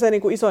 ja ehkä se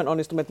niin kuin isoin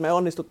onnistuminen, että me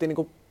onnistuttiin niin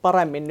kuin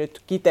paremmin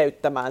nyt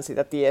kiteyttämään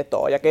sitä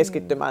tietoa ja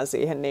keskittymään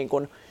siihen niin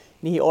kuin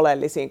niihin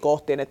oleellisiin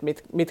kohtiin, että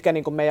mitkä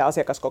niin kuin meidän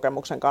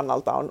asiakaskokemuksen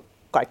kannalta on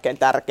kaikkein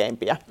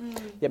tärkeimpiä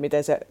ja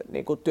miten se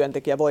niin kuin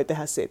työntekijä voi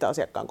tehdä siitä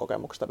asiakkaan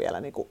kokemuksesta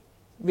vielä niin kuin,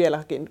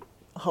 vieläkin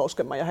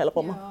hauskemman ja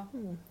helpomman.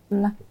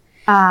 Kyllä.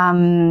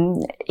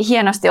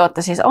 Hienosti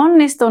olette siis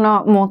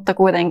onnistunut, mutta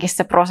kuitenkin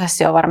se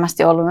prosessi on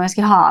varmasti ollut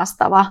myöskin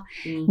haastava.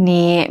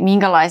 Niin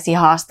minkälaisia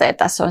haasteita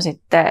tässä on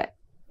sitten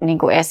niin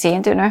kuin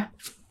esiintynyt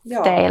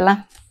teillä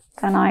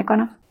tämän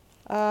aikana?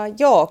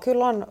 Joo,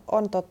 kyllä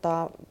on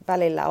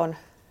välillä on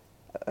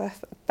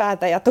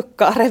päätä ja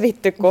tukkaa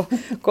revitty,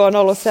 kun on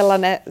ollut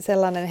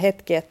sellainen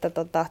hetki, että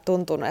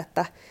tuntunut,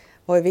 että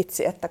voi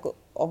vitsi, että kun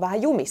on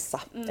vähän jumissa,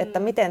 että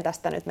miten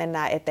tästä nyt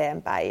mennään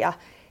eteenpäin. Ja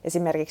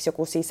esimerkiksi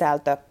joku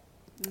sisältö,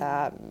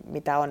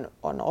 mitä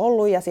on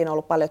ollut ja siinä on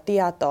ollut paljon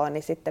tietoa,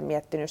 niin sitten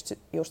miettinyt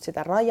just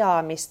sitä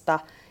rajaamista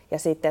ja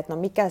sitten, että no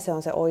mikä se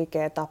on se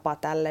oikea tapa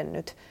tälle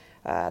nyt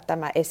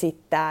tämä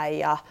esittää.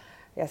 Ja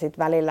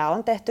sitten välillä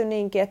on tehty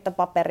niinkin, että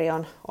paperi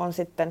on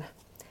sitten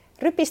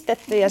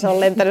rypistetty ja se on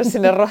lentänyt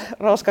sinne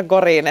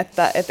roskakoriin,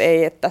 että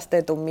tästä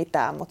ei tule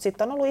mitään. Mutta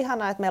sitten on ollut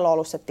ihanaa, että meillä on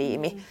ollut se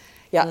tiimi.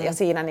 Ja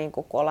siinä niin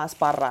kun ollaan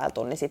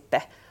sparrailtu, niin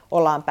sitten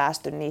ollaan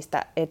päästy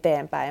niistä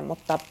eteenpäin.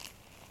 Mutta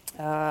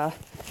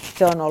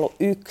se on ollut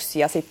yksi.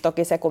 Ja sitten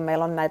toki se, kun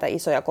meillä on näitä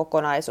isoja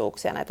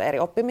kokonaisuuksia, näitä eri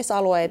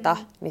oppimisalueita,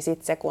 niin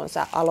sitten se, kun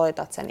sä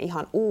aloitat sen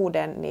ihan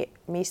uuden, niin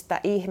mistä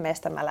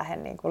ihmeestä mä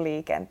lähden niin kuin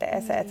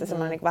liikenteeseen. Että se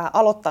semmoinen niin vähän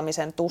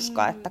aloittamisen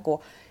tuska, että kun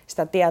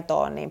sitä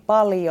tietoa on niin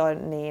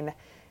paljon, niin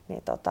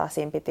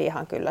siinä piti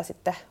ihan kyllä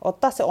sitten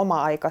ottaa se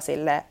oma aika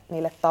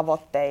niille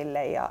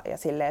tavoitteille ja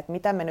sille, että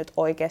mitä me nyt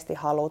oikeasti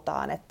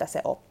halutaan, että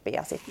se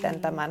oppija sitten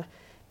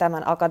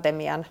tämän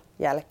akatemian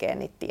jälkeen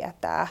niin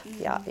tietää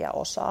ja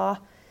osaa.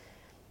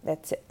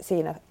 Et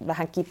siinä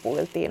vähän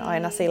kipuiltiin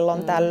aina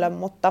silloin tällöin,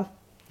 mutta...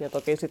 Ja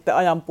toki sitten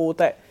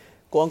ajanpuute,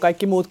 kun on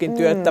kaikki muutkin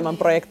työt tämän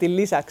projektin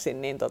lisäksi,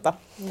 niin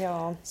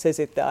se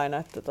sitten aina,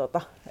 että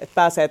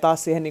pääsee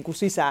taas siihen niin kuin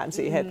sisään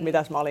siihen, että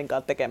mitäs mä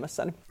olinkaan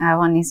tekemässä.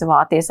 Aivan, niin se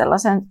vaatii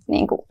sellaisen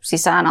niin kuin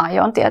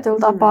sisäänajon tietyllä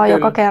tapaa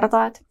joka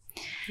kerta.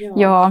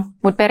 Joo,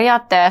 mutta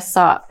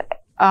periaatteessa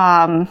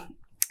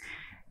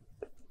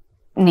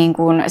niin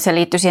kuin se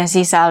liittyy siihen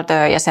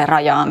sisältöön ja sen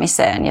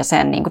rajaamiseen ja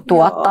sen niin kuin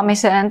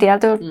tuottamiseen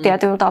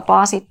tietyllä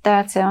tapaa sitten,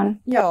 että se on...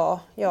 Joo.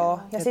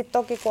 Ja sitten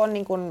toki kun on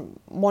niin kuin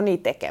moni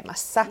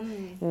tekemässä,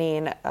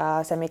 niin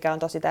se mikä on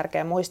tosi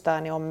tärkeää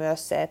muistaa, niin on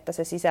myös se, että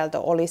se sisältö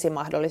olisi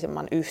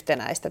mahdollisimman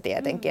yhtenäistä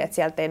tietenkin, että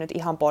sieltä ei nyt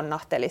ihan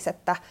ponnahtelisi,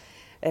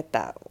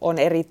 että on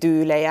eri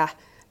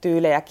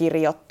tyylejä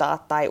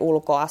kirjoittaa tai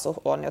ulkoasu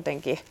on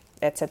jotenkin,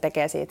 että se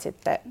tekee siitä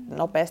sitten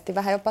nopeasti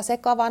vähän jopa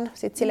sekavan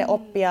sit sille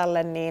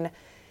oppijalle, niin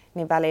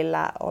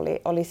välillä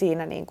oli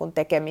siinä niin kuin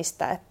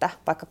tekemistä, että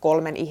vaikka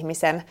 3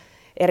 ihmisen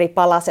eri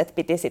palaset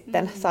piti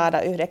sitten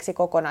saada yhdeksi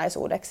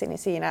kokonaisuudeksi, niin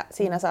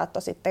siinä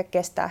saattoi sitten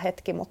kestää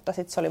hetki, mutta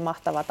sitten se oli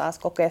mahtava taas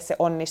kokea se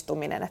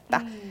onnistuminen,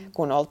 että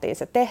kun oltiin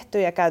se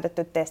tehty ja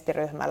käytetty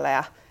testiryhmällä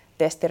ja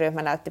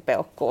testiryhmä näytti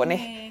peukkuu,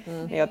 niin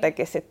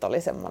jotenkin sitten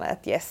oli semmoinen,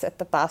 että jes,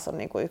 että taas on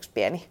niinku yksi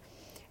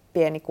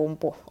pieni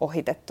kumpu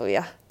ohitettu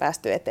ja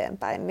päästy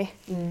eteenpäin. Niin.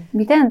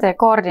 Miten te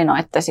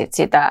koordinoitte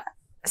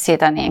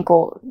sitä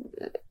niinku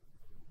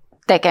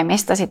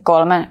tekemistä,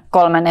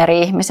 kolmen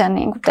eri ihmisen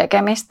niinku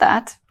tekemistä?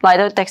 Et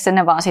laitoitteko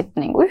ne vaan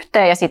sitten niinku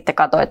yhteen ja sitten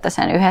katsoitte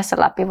sen yhdessä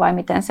läpi vai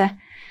miten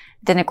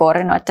ne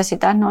koordinoitte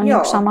sitä, että ne on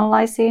niinku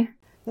samanlaisia?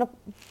 No,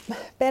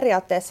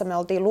 periaatteessa me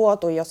oltiin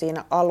luotu jo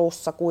siinä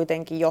alussa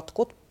kuitenkin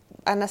jotkut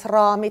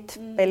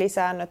NS-raamit,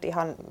 pelisäännöt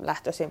ihan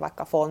lähtöisin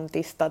vaikka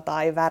fontista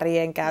tai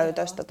värien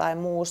käytöstä tai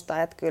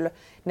muusta, että kyllä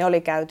ne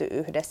oli käyty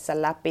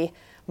yhdessä läpi.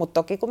 Mutta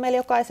toki kun meillä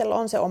jokaisella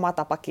on se oma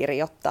tapa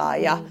kirjoittaa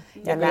ja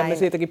näin. Me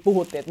siitäkin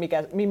puhuttiin, että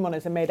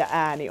millainen se meidän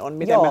ääni on,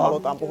 miten me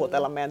halutaan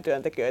puhutella meidän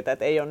työntekijöitä,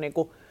 että ei ole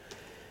niinku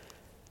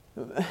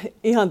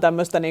ihan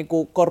tämmöistä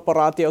niinku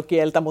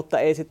korporaatiokieltä, mutta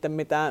ei sitten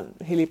mitään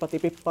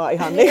hilipatipippaa,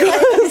 ihan niinku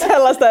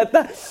sellaista,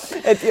 että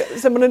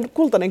semmoinen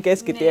kultainen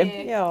keskitie.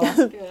 Niin,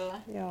 kyllä.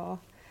 Joo.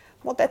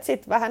 Mutta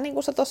sitten vähän niin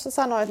kuin sä tuossa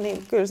sanoit,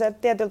 niin kyllä se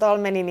tietyllä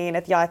tavalla meni niin,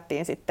 että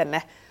jaettiin sitten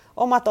ne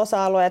omat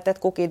osa-alueet,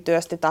 että kukin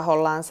työsti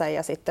tahollansa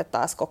ja sitten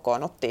taas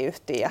kokoonnuttiin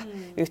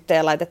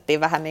yhteen laitettiin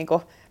vähän niin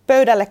kuin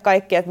pöydälle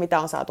kaikki, että mitä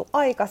on saatu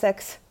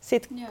aikaiseksi.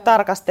 Sitten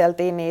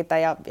tarkasteltiin niitä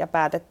ja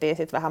päätettiin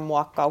sitten vähän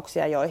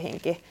muokkauksia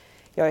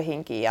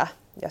joihinkin ja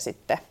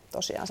sitten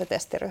tosiaan se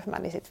testiryhmä,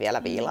 niin sitten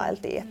vielä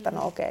viilailtiin, että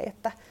no okei,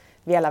 että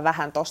vielä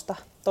vähän tosta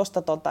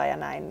ja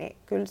näin, niin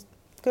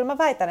kyllä mä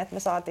väitän, että me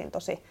saatiin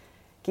tosi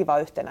kiva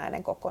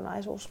yhtenäinen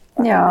kokonaisuus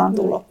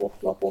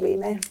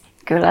loppuviimein.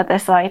 Kyllä te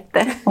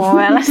saitte. Mun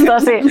mielestä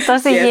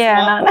tosi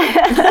hienoa.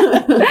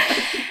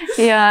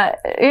 Ja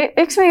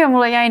yksi, mikä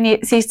mulle jäi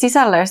siis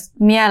sisällöistä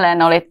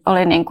mieleen,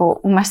 oli niinku,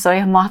 mun mielestä se on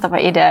ihan mahtava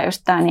idea,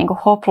 just tää niinku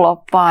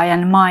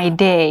Hoploppaajan My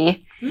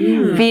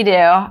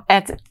Day-video.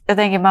 Et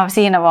jotenkin mä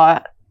siinä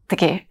vaan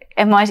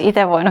en mä olisi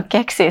itse voinut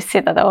keksiä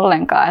sitä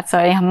ollenkaan. Et se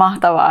on ihan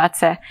mahtavaa, että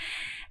se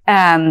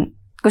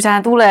kun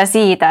sehän tulee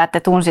siitä, että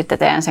tunsitte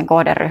teidän sen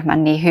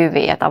kohderyhmän niin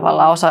hyvin ja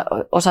tavallaan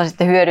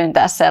osasitte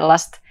hyödyntää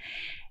sellaista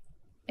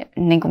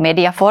niin kuin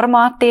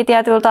mediaformaattia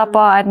tietyllä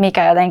tapaa, että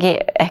mikä jotenkin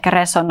ehkä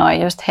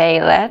resonoi just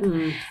heille.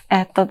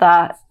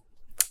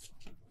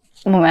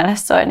 Mun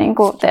mielestä se oli, niin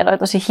kuin, teillä oli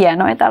tosi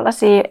hienoja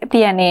tällaisia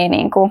pieniä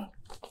niin kuin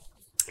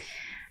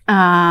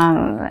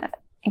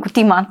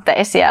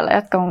timantteja siellä,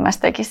 jotka mun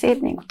mielestä teki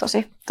siitä niin kuin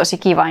tosi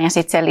kivan. Ja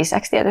sitten sen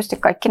lisäksi tietysti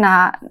kaikki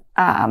nämä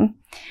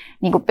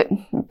niin kuin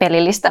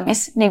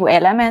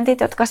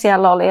pelillistämiselementit, jotka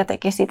siellä oli ja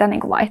teki sitä niin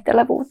kuin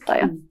vaihtelevuutta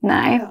ja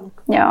näin.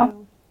 Joo.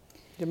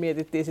 Ja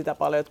mietittiin sitä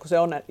paljon, että kun se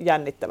on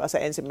jännittävä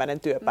se ensimmäinen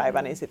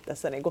työpäivä, niin sitten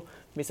tässä, niin kuin,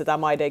 missä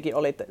tämä My Daykin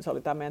oli, se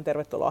oli tämä meidän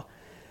tervetuloa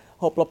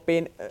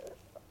Hoploppiin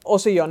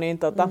osio, niin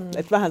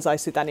että vähän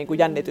saisi sitä niin kuin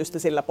jännitystä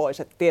sillä pois,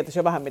 että tietäisi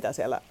jo vähän mitä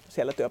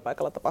siellä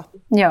työpaikalla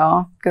tapahtuu.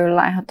 Joo,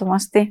 kyllä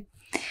ehdottomasti.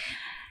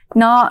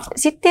 No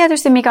sitten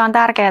tietysti mikä on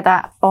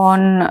tärkeää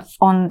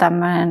on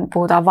tämmöinen,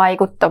 puhutaan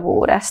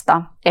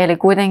vaikuttavuudesta, eli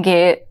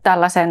kuitenkin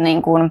tällaisen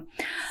niin kuin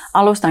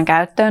alustan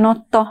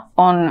käyttöönotto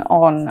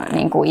on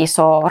niin kuin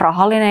iso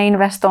rahallinen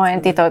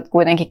investointi,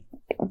 kuitenkin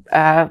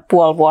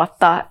puoli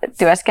vuotta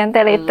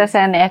työskentelitte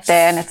sen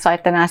eteen, että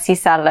saitte nämä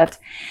sisällöt,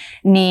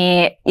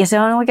 niin, ja se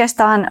on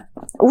oikeastaan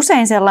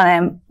usein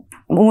sellainen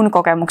mun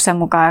kokemuksen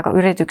mukaan, joka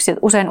yritykset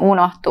usein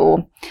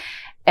unohtuu,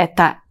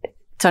 että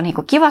se on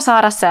niinku kiva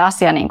saada se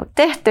asia niinku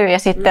tehtyä ja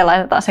sitten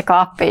laitetaan se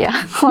kaappiin ja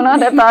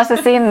unohdetaan se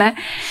sinne.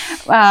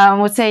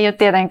 Mutta se ei ole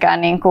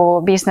tietenkään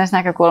niinku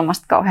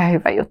business-näkökulmasta kauhean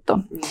hyvä juttu.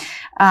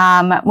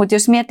 Mutta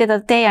jos miettii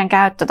tätä teidän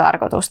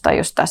käyttötarkoitusta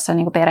just tässä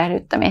niinku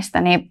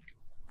perehdyttämistä, niin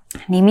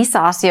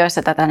missä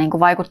asioissa tätä niinku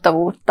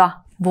vaikuttavuutta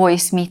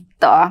voisi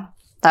mittaa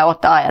tai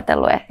olette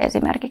ajatellut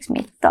esimerkiksi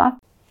mittaa?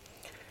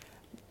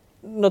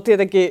 No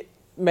tietenkin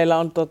meillä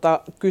on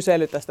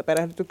kysely tästä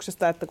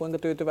perehdytyksestä, että kuinka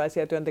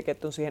tyytyväisiä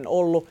työntekijät on siihen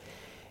ollut.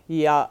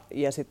 Ja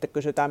sitten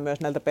kysytään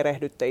myös näiltä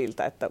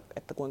perehdyttäjiltä,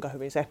 että kuinka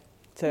hyvin se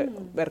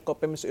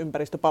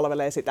verkko-oppimisympäristö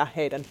palvelee sitä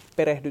heidän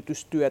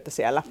perehdytystyötä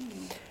siellä.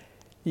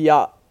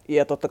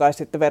 Ja totta kai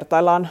sitten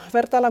vertaillaan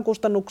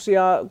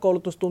kustannuksia,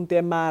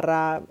 koulutustuntien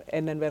määrää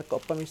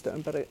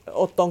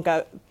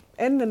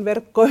ennen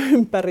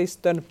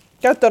verkkoympäristön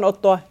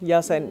käyttöönottoa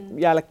ja sen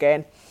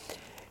jälkeen.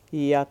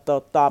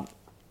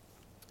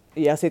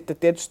 Ja sitten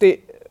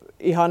tietysti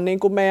ihan niin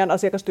kuin meidän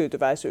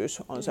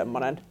asiakastyytyväisyys on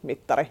semmoinen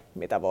mittari,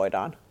 mitä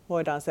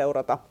voidaan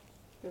seurata.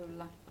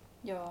 Kyllä,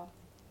 joo.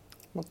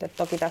 Mutta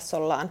toki tässä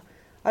ollaan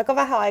aika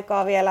vähän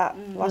aikaa vielä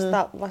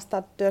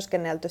vasta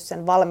työskennelty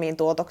sen valmiin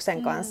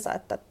tuotoksen kanssa,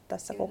 että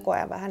tässä koko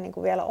ajan vähän niin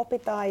kuin vielä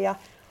opitaan ja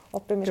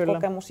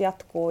oppimiskokemus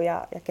jatkuu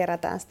ja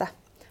kerätään sitä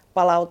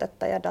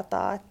palautetta ja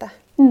dataa. Että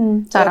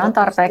saadaan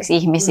tarpeeksi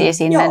ihmisiä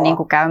sinne niin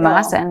kuin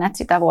käymään sen, että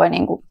sitä voi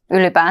niin kuin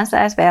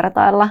ylipäänsä edes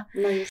vertailla.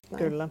 No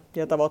kyllä,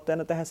 ja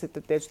tavoitteena tehdä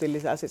sitten tietysti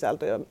lisää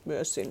sisältöjä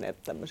myös sinne,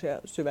 tämmöisiä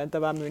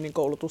syventävää myynnin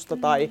koulutusta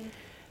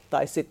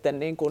tai sitten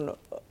niin kuin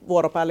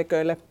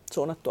vuoropäälliköille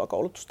suunnattua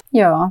koulutusta.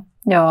 Joo.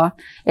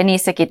 Ja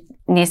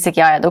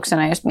niissäkin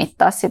ajatuksena just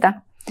mittaa sitä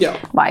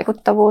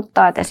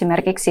vaikuttavuutta, että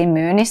esimerkiksi siinä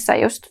myynnissä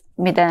just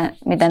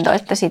miten te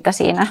olette sitä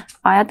siinä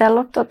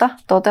ajatellut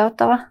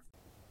toteuttava?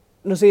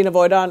 No siinä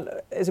voidaan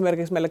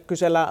esimerkiksi meille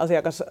kysellä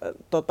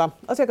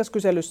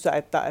asiakaskyselyssä,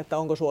 että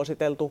onko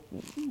suositeltu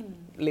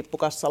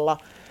lippukassalla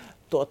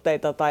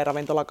tuotteita tai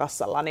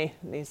ravintolakassalla, niin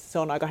se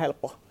on aika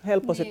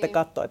helppo sitten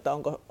katsoa, että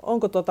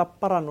onko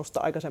parannusta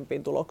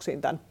aikaisempiin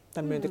tuloksiin tämän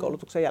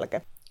myyntikoulutuksen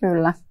jälkeen.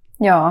 Kyllä,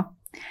 joo.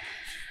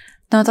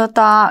 No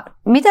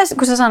mites,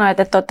 kun sä sanoit,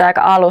 että olette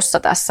aika alussa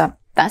tässä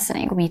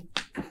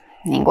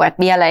että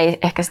vielä ei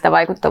ehkä sitä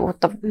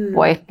vaikuttavuutta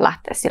voi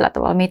lähteä sillä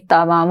tavalla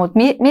mittaamaan, mutta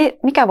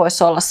mikä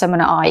voisi olla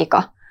sellainen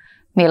aika,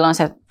 milloin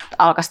se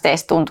alkaisi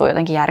teistä tuntua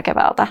jotenkin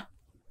järkevältä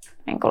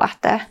niin kuin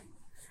lähteä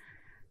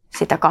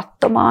sitä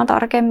katsomaan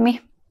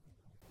tarkemmin?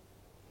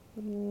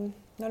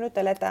 No nyt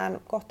eletään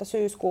kohta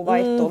syyskuu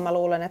vaihtuu. Mä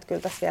luulen, että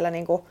kyllä tässä vielä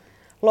niin kuin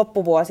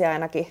loppuvuosi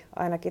ainakin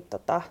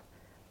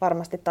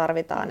varmasti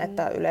tarvitaan,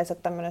 että yleensä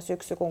tämmöinen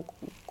syksy, kun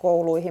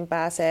kouluihin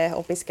pääsee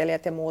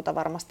opiskelijat ja muuta,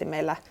 varmasti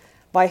meillä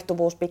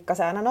vaihtuvuus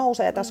pikkasen aina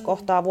nousee tässä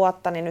kohtaa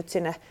vuotta, niin nyt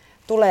sinne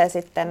tulee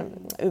sitten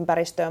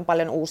ympäristöön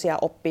paljon uusia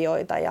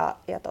oppijoita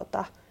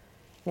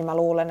niin mä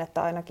luulen,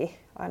 että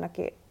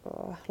ainakin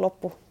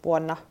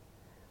loppuvuonna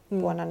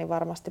niin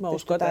varmasti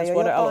pystytään jo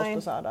vuoden jotain.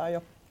 alusta saadaan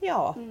jo.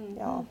 Joo,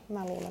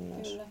 mä luulen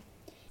myös.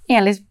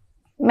 Eli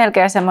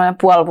melkein semmoinen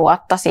puoli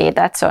vuotta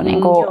siitä, että se on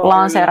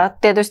lanseerattu.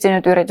 Tietysti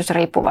nyt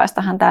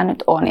yritysriippuvaistahan tämä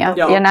nyt on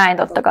ja näin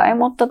totta kai,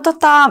 mutta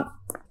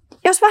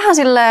jos vähän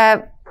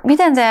silleen,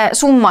 miten te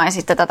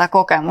summaisitte tätä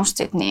kokemusta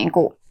sit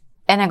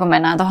ennen kuin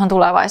mennään tuohon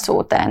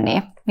tulevaisuuteen,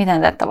 niin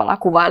miten te tavallaan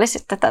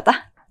kuvailisitte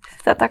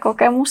tätä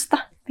kokemusta?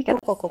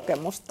 Koko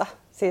kokemusta.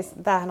 Siis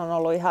tämähän on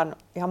ollut ihan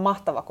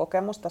mahtava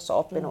kokemus. Tässä on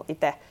oppinut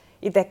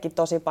itsekin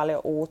tosi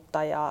paljon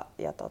uutta ja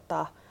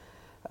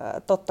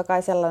totta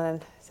kai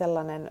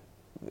sellainen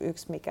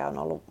yksi, mikä on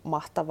ollut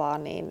mahtavaa,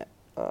 niin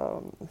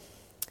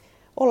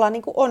ollaan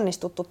niin kuin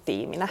onnistuttu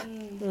tiiminä.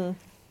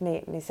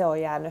 Niin se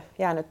on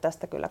jäänyt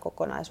tästä kyllä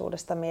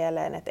kokonaisuudesta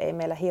mieleen, että ei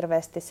meillä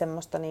hirveästi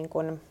semmoista niin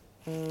kuin,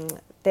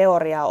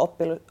 teoriaa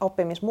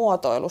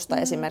oppimismuotoilusta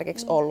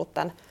esimerkiksi ollut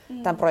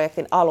tämän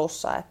projektin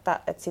alussa, että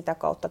sitä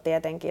kautta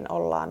tietenkin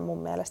ollaan mun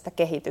mielestä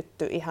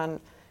kehitytty ihan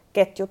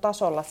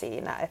ketjutasolla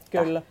siinä,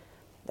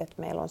 että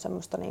meillä on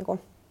semmoista niin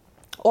kuin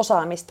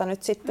osaamista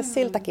nyt sitten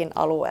siltäkin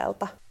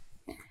alueelta.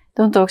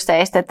 Tuntuuko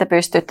teistä, että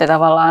pystytte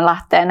tavallaan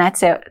lähteä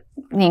näitä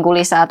niin kuin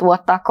lisää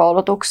tuottaa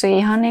koulutuksia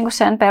ihan niin kuin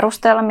sen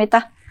perusteella,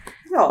 mitä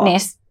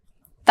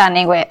tämän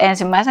niin kuin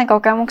ensimmäisen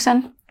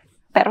kokemuksen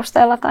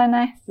perusteella tai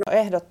näin? No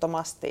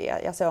ehdottomasti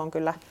ja se on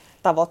kyllä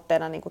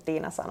tavoitteena, niin kuin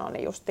Tiina sanoi,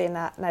 niin justiin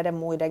näiden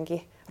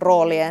muidenkin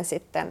roolien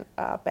sitten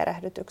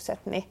perehdytykset,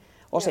 niin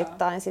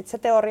osittain sitten se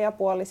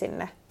teoriapuoli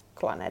sinne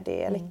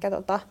Clanediin. Eli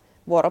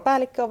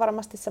vuoropäällikkö on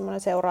varmasti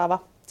semmoinen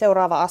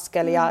seuraava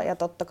askel ja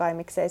totta kai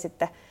miksei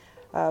sitten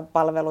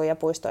palvelu- ja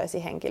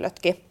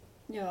puistoesihenkilötkin.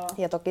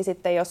 Ja toki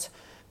sitten jos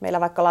meillä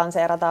vaikka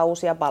lanseerataan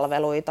uusia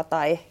palveluita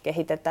tai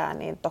kehitetään,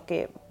 niin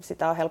toki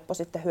sitä on helppo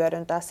sitten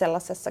hyödyntää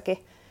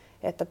sellaisessakin,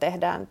 että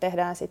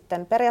tehdään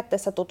sitten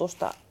periaatteessa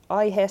tutusta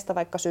aiheesta,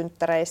 vaikka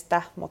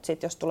synttäreistä, mutta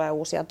sitten jos tulee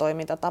uusia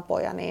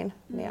toimintatapoja, niin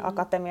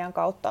akatemian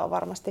kautta on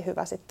varmasti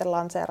hyvä sitten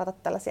lanseerata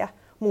tällaisia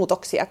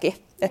muutoksiakin,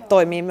 että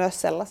toimii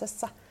myös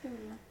sellaisessa.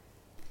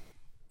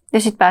 Ja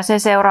sitten pääsee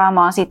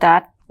seuraamaan sitä,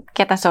 että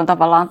ketä se on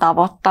tavallaan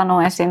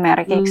tavoittanut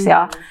esimerkiksi,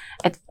 ja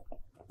että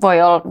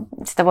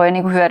sitä voi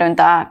niinku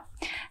hyödyntää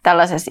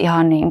tällaisessa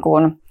ihan niin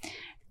kuin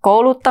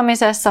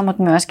kouluttamisessa,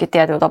 mutta myöskin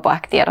tietyllä tapaa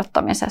ehkä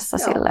tiedottamisessa.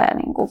 Silleen,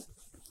 niin kuin,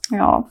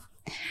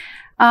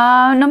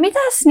 no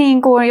mitäs,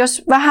 niin kuin,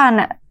 jos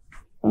vähän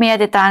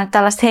mietitään nyt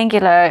tällaista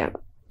henkilöä,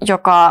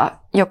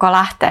 joka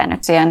lähtee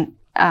nyt siihen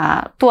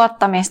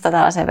tuottamista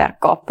tällaiseen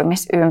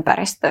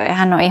verkko-oppimisympäristöön, ja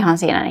hän on ihan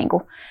siinä niin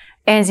kuin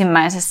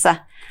ensimmäisessä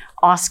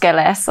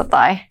askeleessa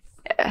tai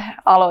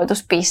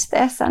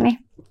aloituspisteessä, niin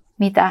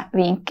mitä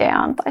vinkkejä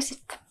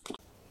antaisitte?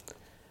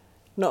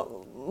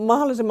 No,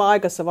 mahdollisimman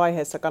aikaisessa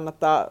vaiheessa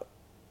kannattaa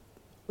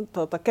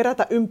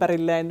kerätä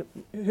ympärilleen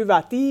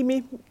hyvä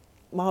tiimi,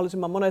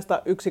 mahdollisimman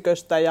monesta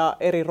yksiköstä ja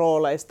eri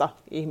rooleista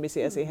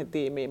ihmisiä siihen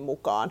tiimiin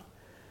mukaan.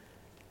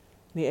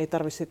 Niin ei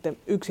tarvitse sitten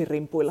yksin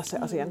rimpuilla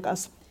sen asian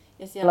kanssa.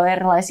 Ja siellä on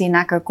erilaisia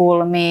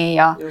näkökulmia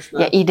ja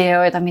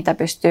ideoita, mitä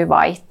pystyy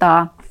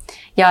vaihtaa.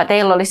 Ja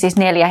teillä oli siis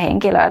 4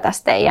 henkilöä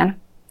tässä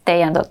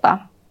teidän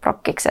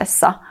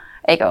prokkiksessa,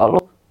 eikö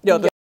ollut? Joo,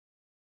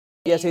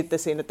 ja sitten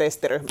siinä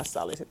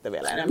testiryhmässä oli sitten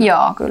vielä enemmän.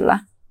 Joo, kyllä.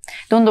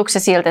 Tuntuuko se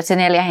siltä, että se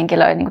 4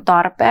 henkilöä oli niin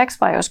tarpeeksi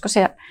vai olisiko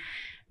se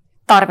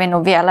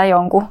tarvinnut vielä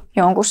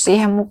jonkun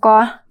siihen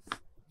mukaan?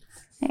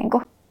 Niin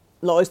kuin.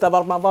 No olisi tämä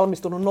varmaan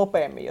valmistunut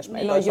nopeammin, jos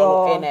meillä olisi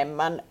ollut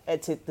enemmän.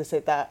 Että sitten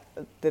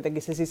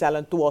tietenkin se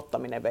sisällön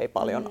tuottaminen vei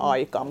paljon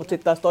aikaa, mutta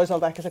sitten taas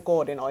toisaalta ehkä se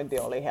koordinointi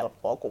oli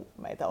helppoa, kun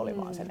meitä oli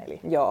vaan se 4.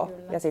 Joo,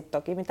 kyllä. Ja sitten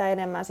toki mitä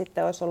enemmän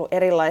sitten olisi ollut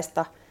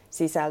erilaista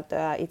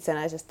sisältöä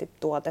itsenäisesti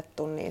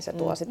tuotettu, niin se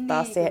tuo sitten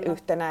taas siihen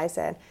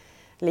yhtenäiseen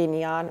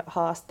linjaan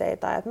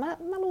haasteita. Et mä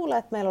luulen,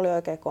 että meillä oli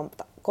oikein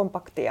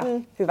kompakti ja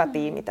hyvä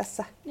tiimi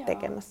tässä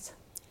tekemässä.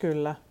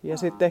 Kyllä. Ja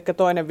sitten ehkä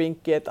toinen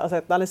vinkki, että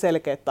asettaa ne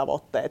selkeät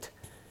tavoitteet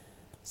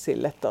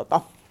sille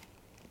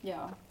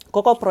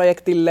koko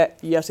projektille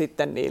ja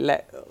sitten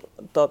niille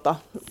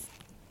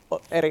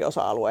eri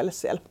osa-alueille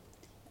siellä.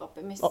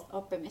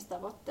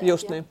 Oppimistavoitteet.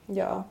 Just niin.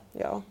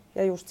 Joo.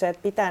 Ja just se,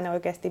 että pitää ne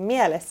oikeasti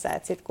mielessä,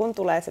 että sit kun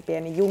tulee se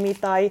pieni jumi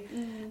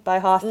tai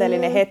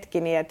haasteellinen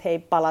hetki, niin että hei,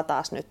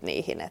 palataan nyt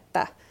niihin,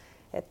 että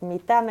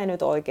mitä me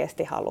nyt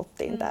oikeasti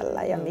haluttiin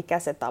tällä ja mikä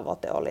se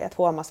tavoite oli. Että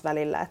huomasi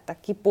välillä, että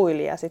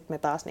kipuili ja sitten me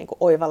taas niinku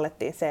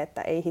oivallettiin se,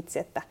 että ei hitsi,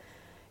 että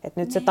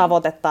nyt se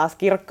tavoite taas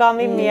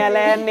kirkkaammin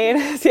mieleen,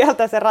 niin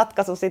sieltä se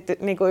ratkaisu sitten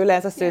niinku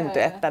yleensä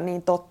syntyy, että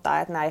niin totta,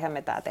 että näinhän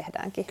me tää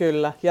tehdäänkin.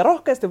 Kyllä, ja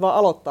rohkeasti vaan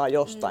aloittaa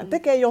jostain,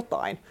 tekee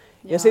jotain.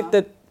 Ja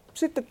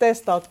sitten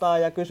testauttaa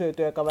ja kysyy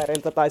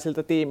työkaverilta tai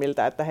siltä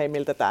tiimiltä, että hei,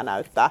 miltä tämä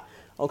näyttää,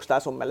 onko tämä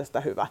sun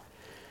mielestä hyvä,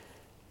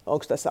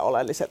 onko tässä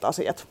oleelliset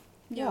asiat.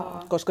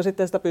 Joo. Koska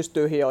sitten sitä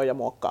pystyy hioa ja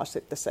muokkaa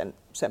sitten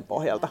sen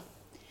pohjalta.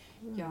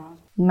 Joo.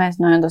 Mun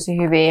mielestä ne on tosi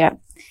hyviä.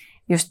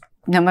 Just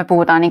me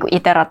puhutaan niinku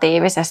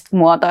iteratiivisesta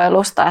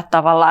muotoilusta, että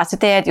tavallaan että sä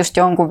teet just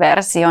jonkun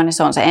version, niin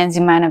se on se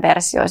ensimmäinen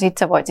versio, ja sitten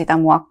sä voit sitä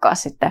muokkaa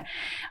sitten.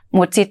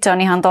 Mutta sitten se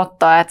on ihan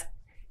totta, että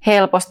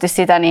helposti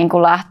sitä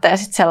niinku lähtee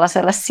sit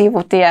sellaiselle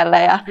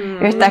sivutielle ja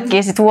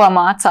yhtäkkiä sit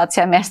huomaa, että sä oot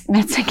siellä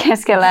metsän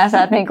keskellä ja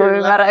sä et niinku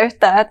ymmärrä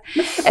yhtään, että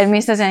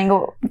missä se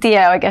niinku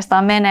tie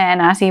oikeastaan menee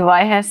enää siinä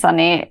vaiheessa,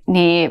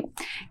 niin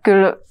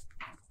kyllä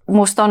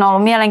musta on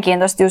ollut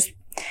mielenkiintoista just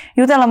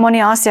jutella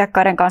monia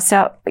asiakkaiden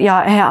kanssa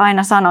ja he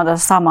aina sanoo tätä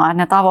samaa, että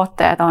ne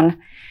tavoitteet on,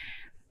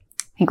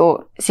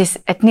 siis,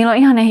 että niillä on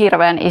ihan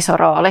hirveän iso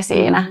rooli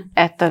siinä,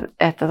 että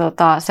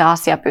se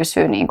asia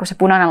pysyy, se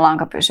punainen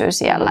lanka pysyy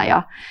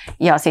siellä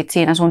ja sit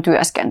siinä sun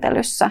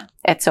työskentelyssä.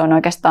 Että se on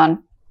oikeastaan,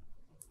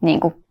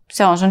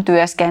 se on sun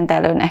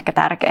työskentelyn ehkä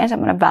tärkein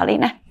semmoinen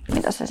väline,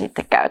 mitä sä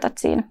sitten käytät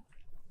siinä.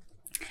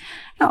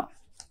 No,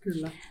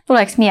 kyllä.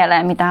 Tuleeko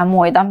mieleen mitään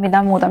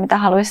muuta, mitä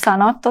haluaisi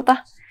sanoa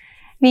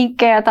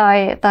vinkkejä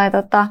tai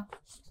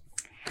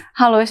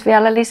haluaisi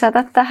vielä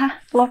lisätä tähän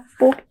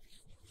loppuun?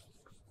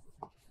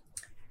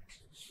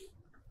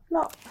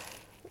 No,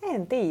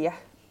 en tiedä.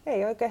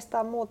 Ei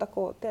oikeastaan muuta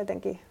kuin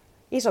tietenkin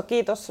iso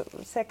kiitos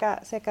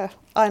sekä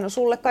Aino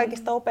sulle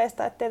kaikista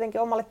opeista, että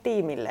tietenkin omalle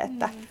tiimille.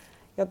 Että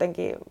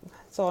jotenkin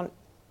se on,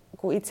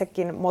 kun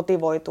itsekin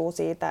motivoituu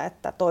siitä,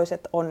 että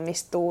toiset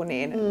onnistuu,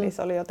 niin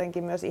se oli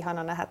jotenkin myös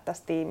ihana nähdä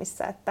tässä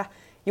tiimissä, että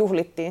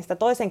juhlittiin sitä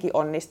toisenkin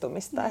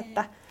onnistumista.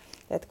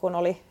 Että kun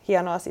oli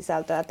hienoa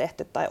sisältöä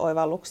tehty tai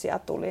oivalluksia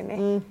tuli,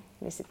 niin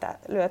sitä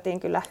lyötiin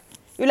kyllä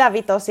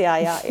ylävitosia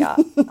ja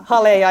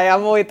haleja ja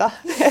muita.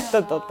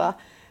 Että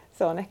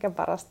se on ehkä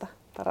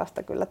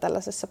parasta kyllä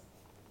tällaisessa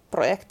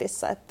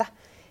projektissa, että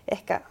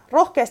ehkä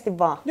rohkeasti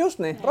vaan. Just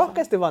niin,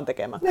 rohkeasti vaan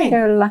tekemään. Niin.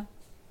 Kyllä.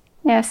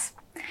 Yes.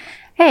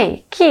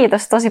 Hei,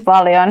 kiitos tosi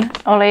paljon.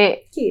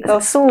 Oli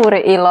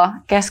suuri ilo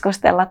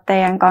keskustella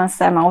teidän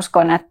kanssa ja mä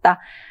uskon, että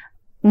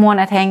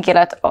monet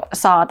henkilöt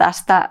saa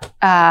tästä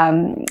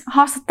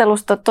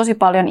haastattelusta tosi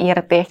paljon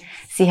irti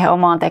siihen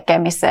omaan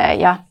tekemiseen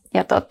ja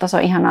se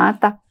on ihanaa,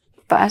 että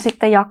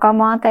pääsitte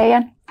jakamaan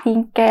teidän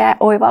vinkkejä ja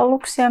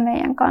oivalluksia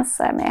meidän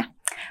kanssa ja meidän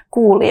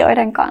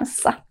kuulijoiden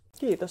kanssa.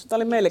 Kiitos. Tämä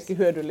oli meillekin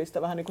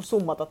hyödyllistä vähän niin kuin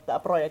summata tämä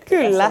projekti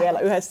tässä vielä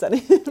yhdessä.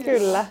 Niin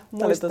Kyllä,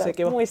 oli tosi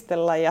kiva.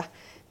 Muistella ja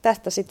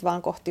tästä sitten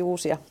vaan kohti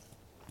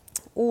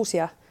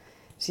uusia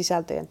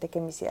sisältöjen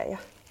tekemisiä ja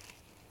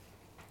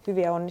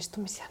hyviä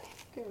onnistumisia.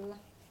 Kyllä.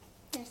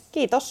 Yes.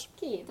 Kiitos.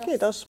 Kiitos.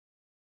 Kiitos.